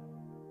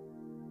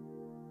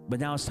 But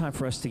now it's time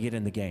for us to get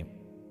in the game.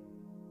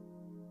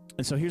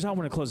 And so here's how I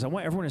want to close. I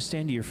want everyone to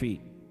stand to your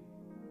feet.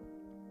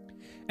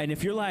 And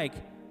if you're like,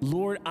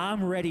 Lord,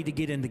 I'm ready to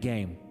get in the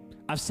game.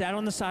 I've sat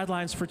on the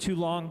sidelines for too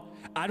long.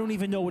 I don't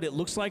even know what it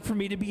looks like for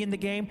me to be in the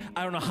game.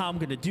 I don't know how I'm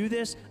going to do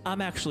this.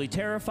 I'm actually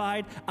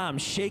terrified. I'm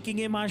shaking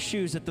in my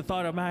shoes at the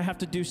thought I might have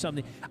to do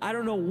something. I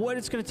don't know what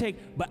it's going to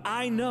take, but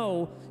I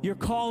know you're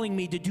calling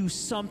me to do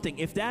something.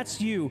 If that's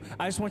you,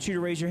 I just want you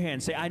to raise your hand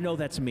and say, I know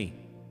that's me.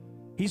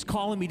 He's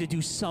calling me to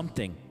do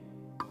something.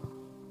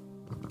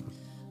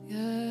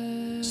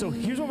 So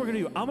here's what we're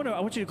going to do. I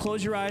want you to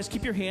close your eyes,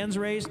 keep your hands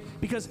raised,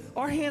 because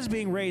our hands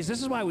being raised,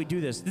 this is why we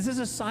do this. This is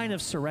a sign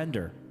of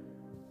surrender.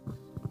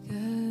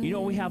 You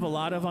know what we have a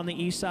lot of on the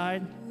east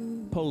side?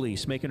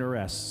 Police making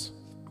arrests.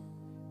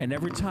 And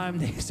every time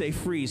they say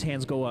freeze,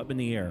 hands go up in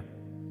the air.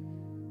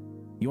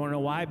 You want to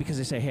know why? Because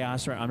they say, hey,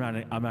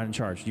 I'm not in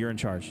charge. You're in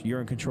charge. You're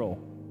in control.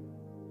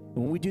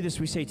 When we do this,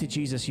 we say to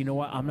Jesus, you know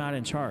what? I'm not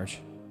in charge.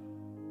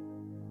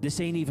 This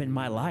ain't even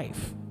my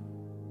life.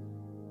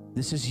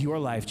 This is your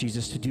life,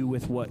 Jesus, to do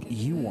with what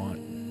you want.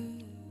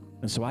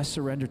 And so I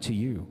surrender to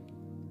you.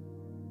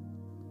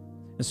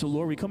 And so,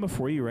 Lord, we come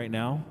before you right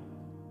now.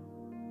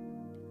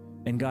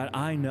 And God,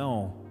 I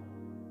know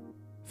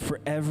for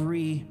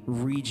every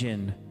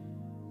region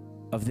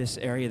of this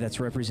area that's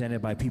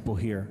represented by people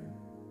here,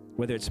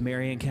 whether it's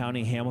Marion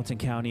County, Hamilton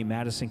County,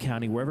 Madison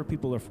County, wherever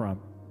people are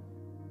from,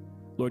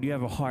 Lord, you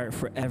have a heart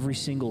for every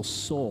single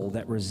soul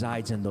that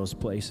resides in those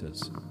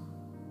places.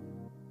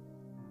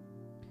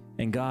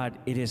 And God,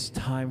 it is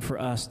time for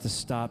us to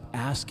stop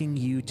asking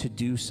you to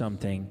do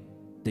something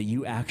that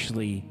you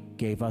actually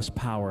gave us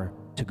power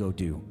to go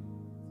do.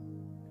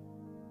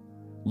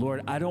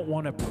 Lord, I don't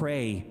want to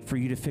pray for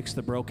you to fix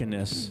the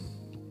brokenness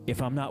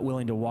if I'm not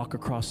willing to walk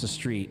across the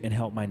street and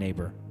help my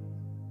neighbor.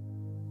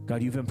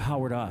 God, you've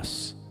empowered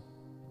us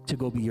to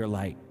go be your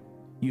light.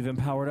 You've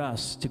empowered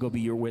us to go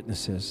be your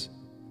witnesses.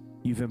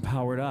 You've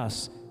empowered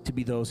us to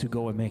be those who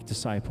go and make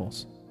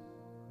disciples.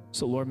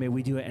 So, Lord, may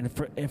we do it.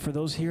 And for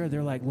those here,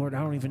 they're like, Lord, I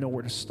don't even know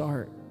where to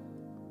start.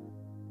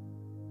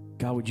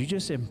 God, would you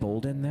just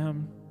embolden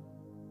them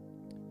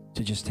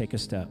to just take a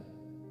step?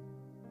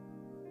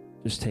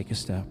 Just take a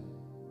step.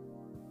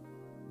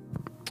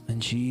 In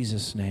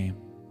Jesus' name,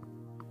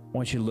 I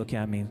want you to look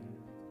at me.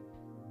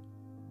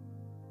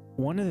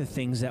 One of the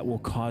things that will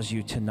cause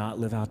you to not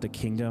live out the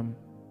kingdom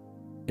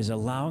is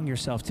allowing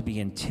yourself to be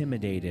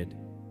intimidated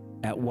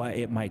at what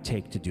it might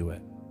take to do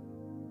it.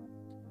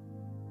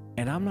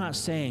 And I'm not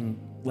saying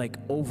like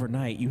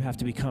overnight you have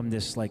to become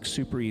this like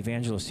super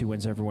evangelist who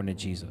wins everyone to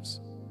Jesus.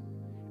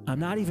 I'm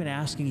not even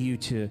asking you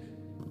to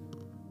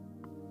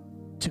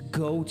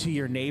go to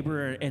your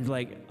neighbor and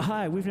like,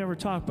 hi, we've never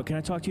talked, but can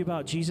I talk to you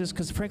about Jesus?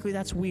 Because frankly,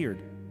 that's weird.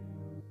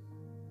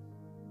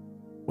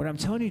 What I'm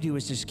telling you to do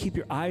is just keep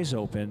your eyes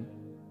open.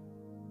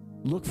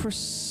 Look for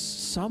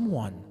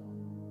someone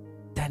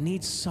that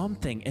needs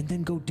something and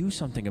then go do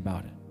something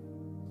about it.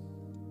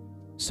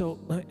 So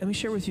let me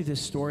share with you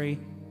this story.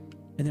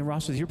 And then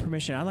Ross, with your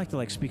permission, I'd like to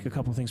like speak a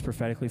couple things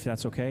prophetically, if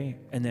that's okay.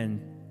 And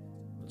then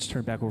let's turn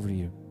it back over to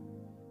you.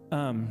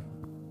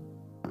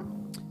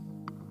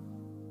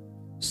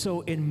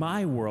 So in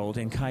my world,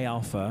 in Chi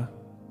Alpha,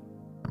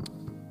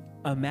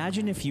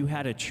 imagine if you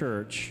had a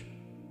church,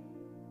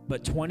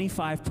 but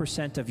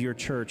 25% of your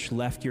church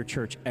left your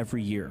church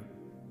every year.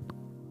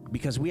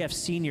 Because we have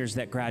seniors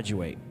that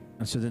graduate,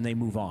 and so then they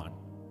move on.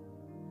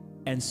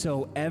 And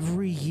so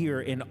every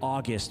year in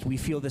August, we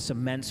feel this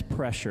immense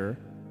pressure,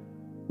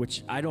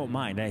 which I don't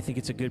mind. I think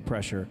it's a good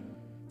pressure,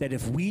 that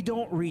if we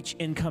don't reach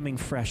incoming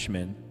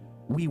freshmen,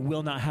 we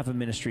will not have a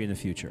ministry in the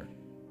future.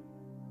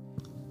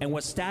 And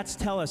what stats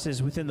tell us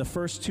is within the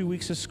first 2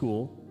 weeks of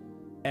school,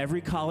 every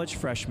college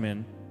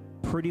freshman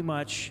pretty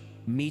much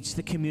meets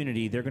the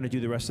community they're going to do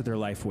the rest of their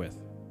life with.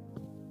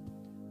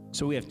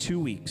 So we have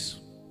 2 weeks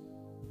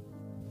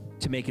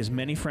to make as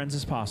many friends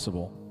as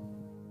possible.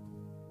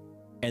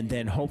 And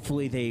then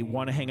hopefully they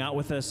want to hang out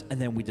with us, and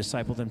then we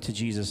disciple them to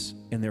Jesus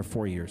in their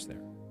 4 years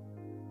there.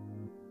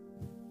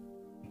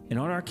 And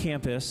on our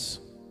campus,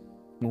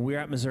 when we were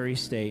at Missouri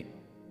State,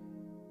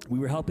 we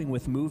were helping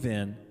with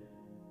move-in,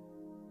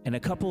 and a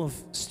couple of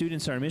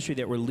students in our ministry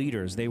that were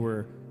leaders. They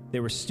were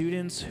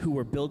students who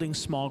were building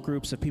small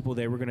groups of people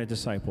they were going to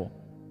disciple.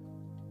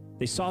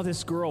 They saw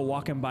this girl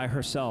walking by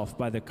herself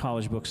by the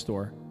college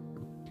bookstore,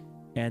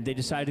 and they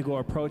decided to go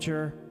approach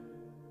her,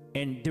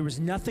 and there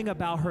was nothing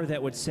about her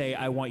that would say,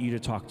 I want you to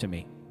talk to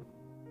me.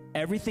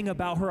 Everything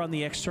about her on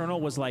the external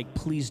was like,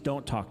 please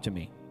don't talk to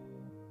me.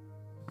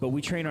 But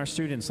we train our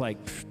students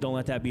like, don't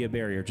let that be a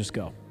barrier, just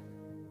go.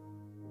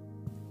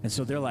 And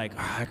so they're like,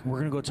 we're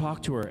going to go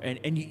talk to her.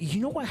 And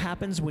you know what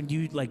happens when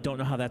you like don't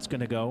know how that's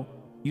going to go?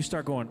 You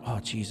start going, oh,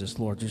 Jesus,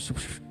 Lord,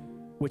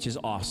 which is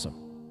awesome.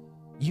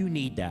 You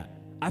need that.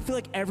 I feel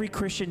like every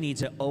Christian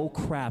needs an, oh,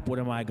 crap, what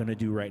am I going to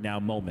do right now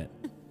moment?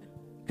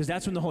 Because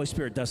that's when the Holy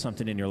Spirit does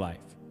something in your life.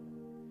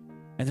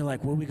 And they're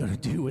like, what are we going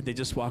to do? And they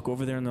just walk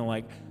over there and they're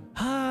like,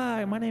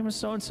 hi, my name is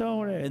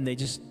so-and-so.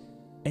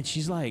 And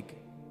she's like,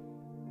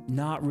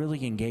 not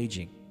really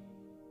engaging.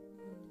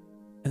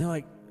 And they're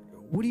like,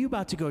 what are you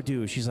about to go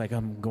do? She's like,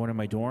 I'm going to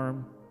my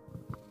dorm.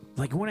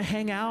 Like, you want to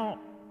hang out?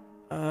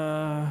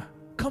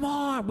 Come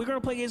on, we're going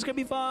to play games. It's going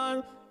to be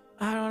fun.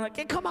 I don't know.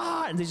 Like, come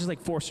on. And they just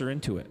like force her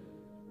into it.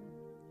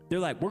 They're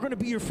like, we're going to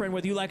be your friend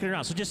whether you like it or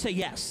not. So just say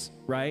yes,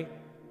 right?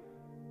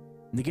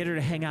 And they get her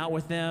to hang out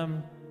with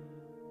them.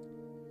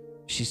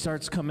 She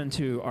starts coming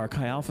to our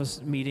Chi Alpha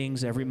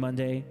meetings every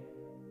Monday.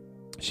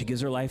 She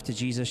gives her life to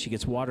Jesus. She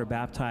gets water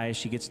baptized.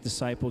 She gets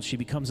discipled. She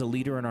becomes a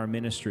leader in our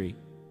ministry.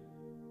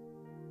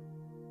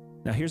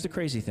 Now, here's the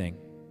crazy thing.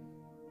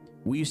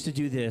 We used to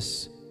do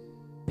this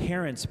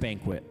parents'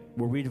 banquet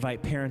where we'd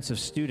invite parents of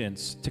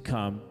students to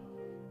come,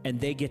 and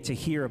they get to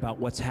hear about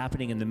what's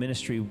happening in the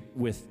ministry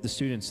with the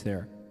students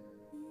there.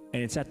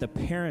 And it's at the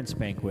parents'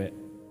 banquet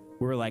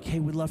where we're like, hey,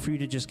 we'd love for you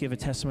to just give a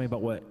testimony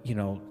about what, you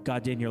know,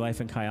 God did in your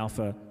life in Chi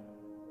Alpha.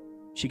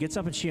 She gets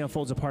up and she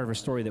unfolds a part of her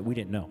story that we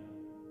didn't know.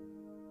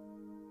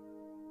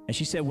 And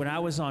she said, when I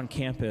was on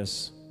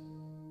campus,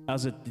 I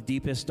was at the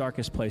deepest,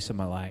 darkest place in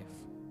my life.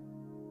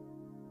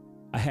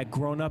 I had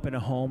grown up in a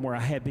home where I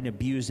had been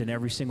abused in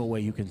every single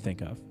way you can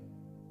think of.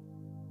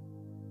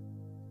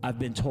 I've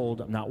been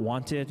told I'm not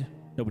wanted,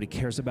 nobody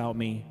cares about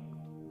me,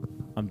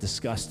 I'm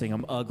disgusting,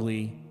 I'm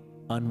ugly,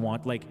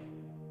 unwanted. Like,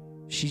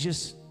 she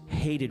just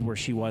hated where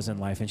she was in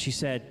life. And she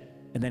said,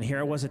 and then here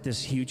I was at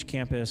this huge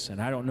campus,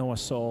 and I don't know a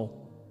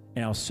soul,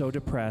 and I was so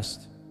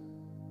depressed.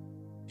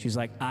 She's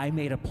like, I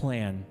made a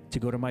plan to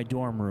go to my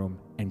dorm room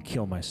and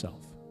kill myself.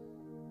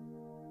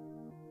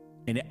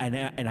 And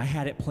I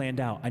had it planned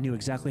out. I knew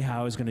exactly how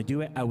I was going to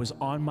do it. I was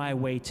on my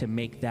way to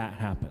make that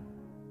happen.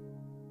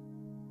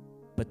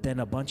 But then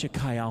a bunch of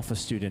Chi Alpha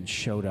students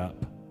showed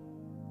up,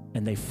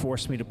 and they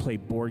forced me to play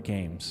board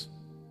games.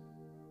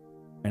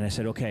 And I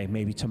said, okay,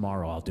 maybe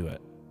tomorrow I'll do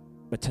it,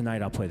 but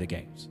tonight I'll play the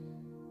games.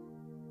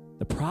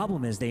 The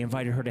problem is they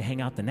invited her to hang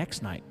out the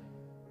next night.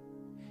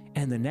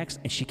 And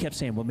she kept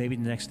saying, well, maybe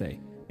the next day,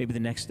 maybe the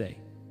next day.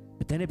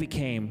 But then it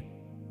became,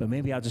 but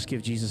maybe I'll just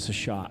give Jesus a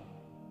shot.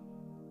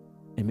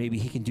 And maybe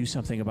he can do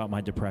something about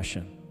my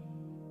depression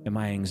and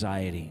my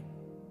anxiety.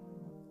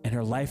 And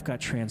her life got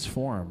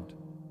transformed.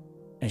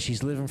 And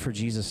she's living for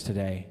Jesus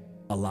today,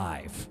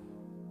 alive.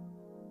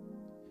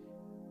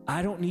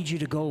 I don't need you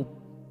to go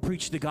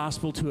preach the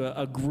gospel to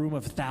a room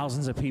of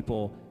thousands of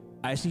people.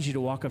 I just need you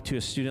to walk up to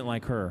a student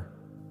like her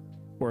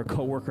or a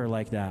coworker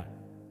like that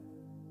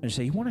and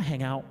say, you want to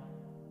hang out?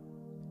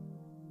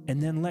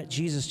 And then let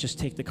Jesus just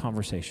take the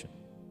conversation.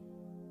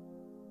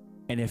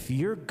 And if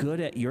you're good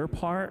at your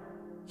part,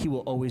 he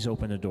will always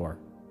open the door.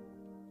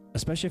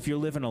 Especially if you're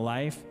living a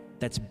life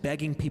that's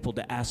begging people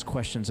to ask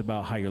questions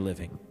about how you're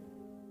living.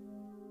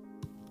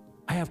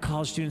 I have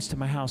college students to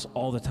my house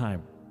all the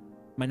time.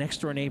 My next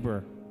door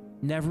neighbor,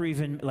 never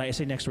even, like I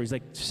say next door, he's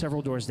like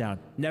several doors down.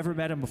 Never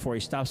met him before. He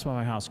stops by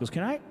my house. He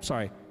goes,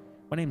 sorry,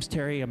 my name's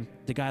Terry. I'm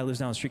the guy who lives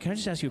down the street. Can I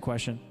just ask you a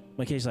question?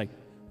 Like, he's like,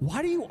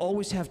 why do you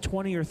always have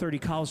 20 or 30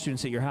 college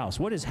students at your house?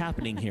 What is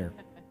happening here?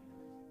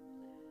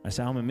 I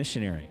said, I'm a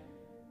missionary.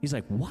 He's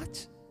like,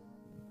 what?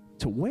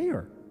 To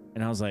where?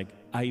 And I was like,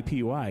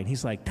 IUPUI. And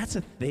he's like, that's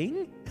a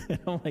thing? And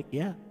I'm like,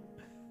 yeah.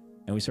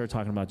 And we started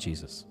talking about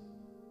Jesus.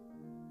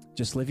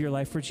 Just live your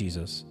life for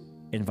Jesus,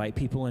 invite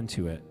people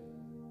into it,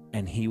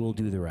 and he will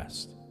do the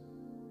rest.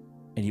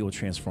 And you will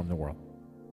transform the world.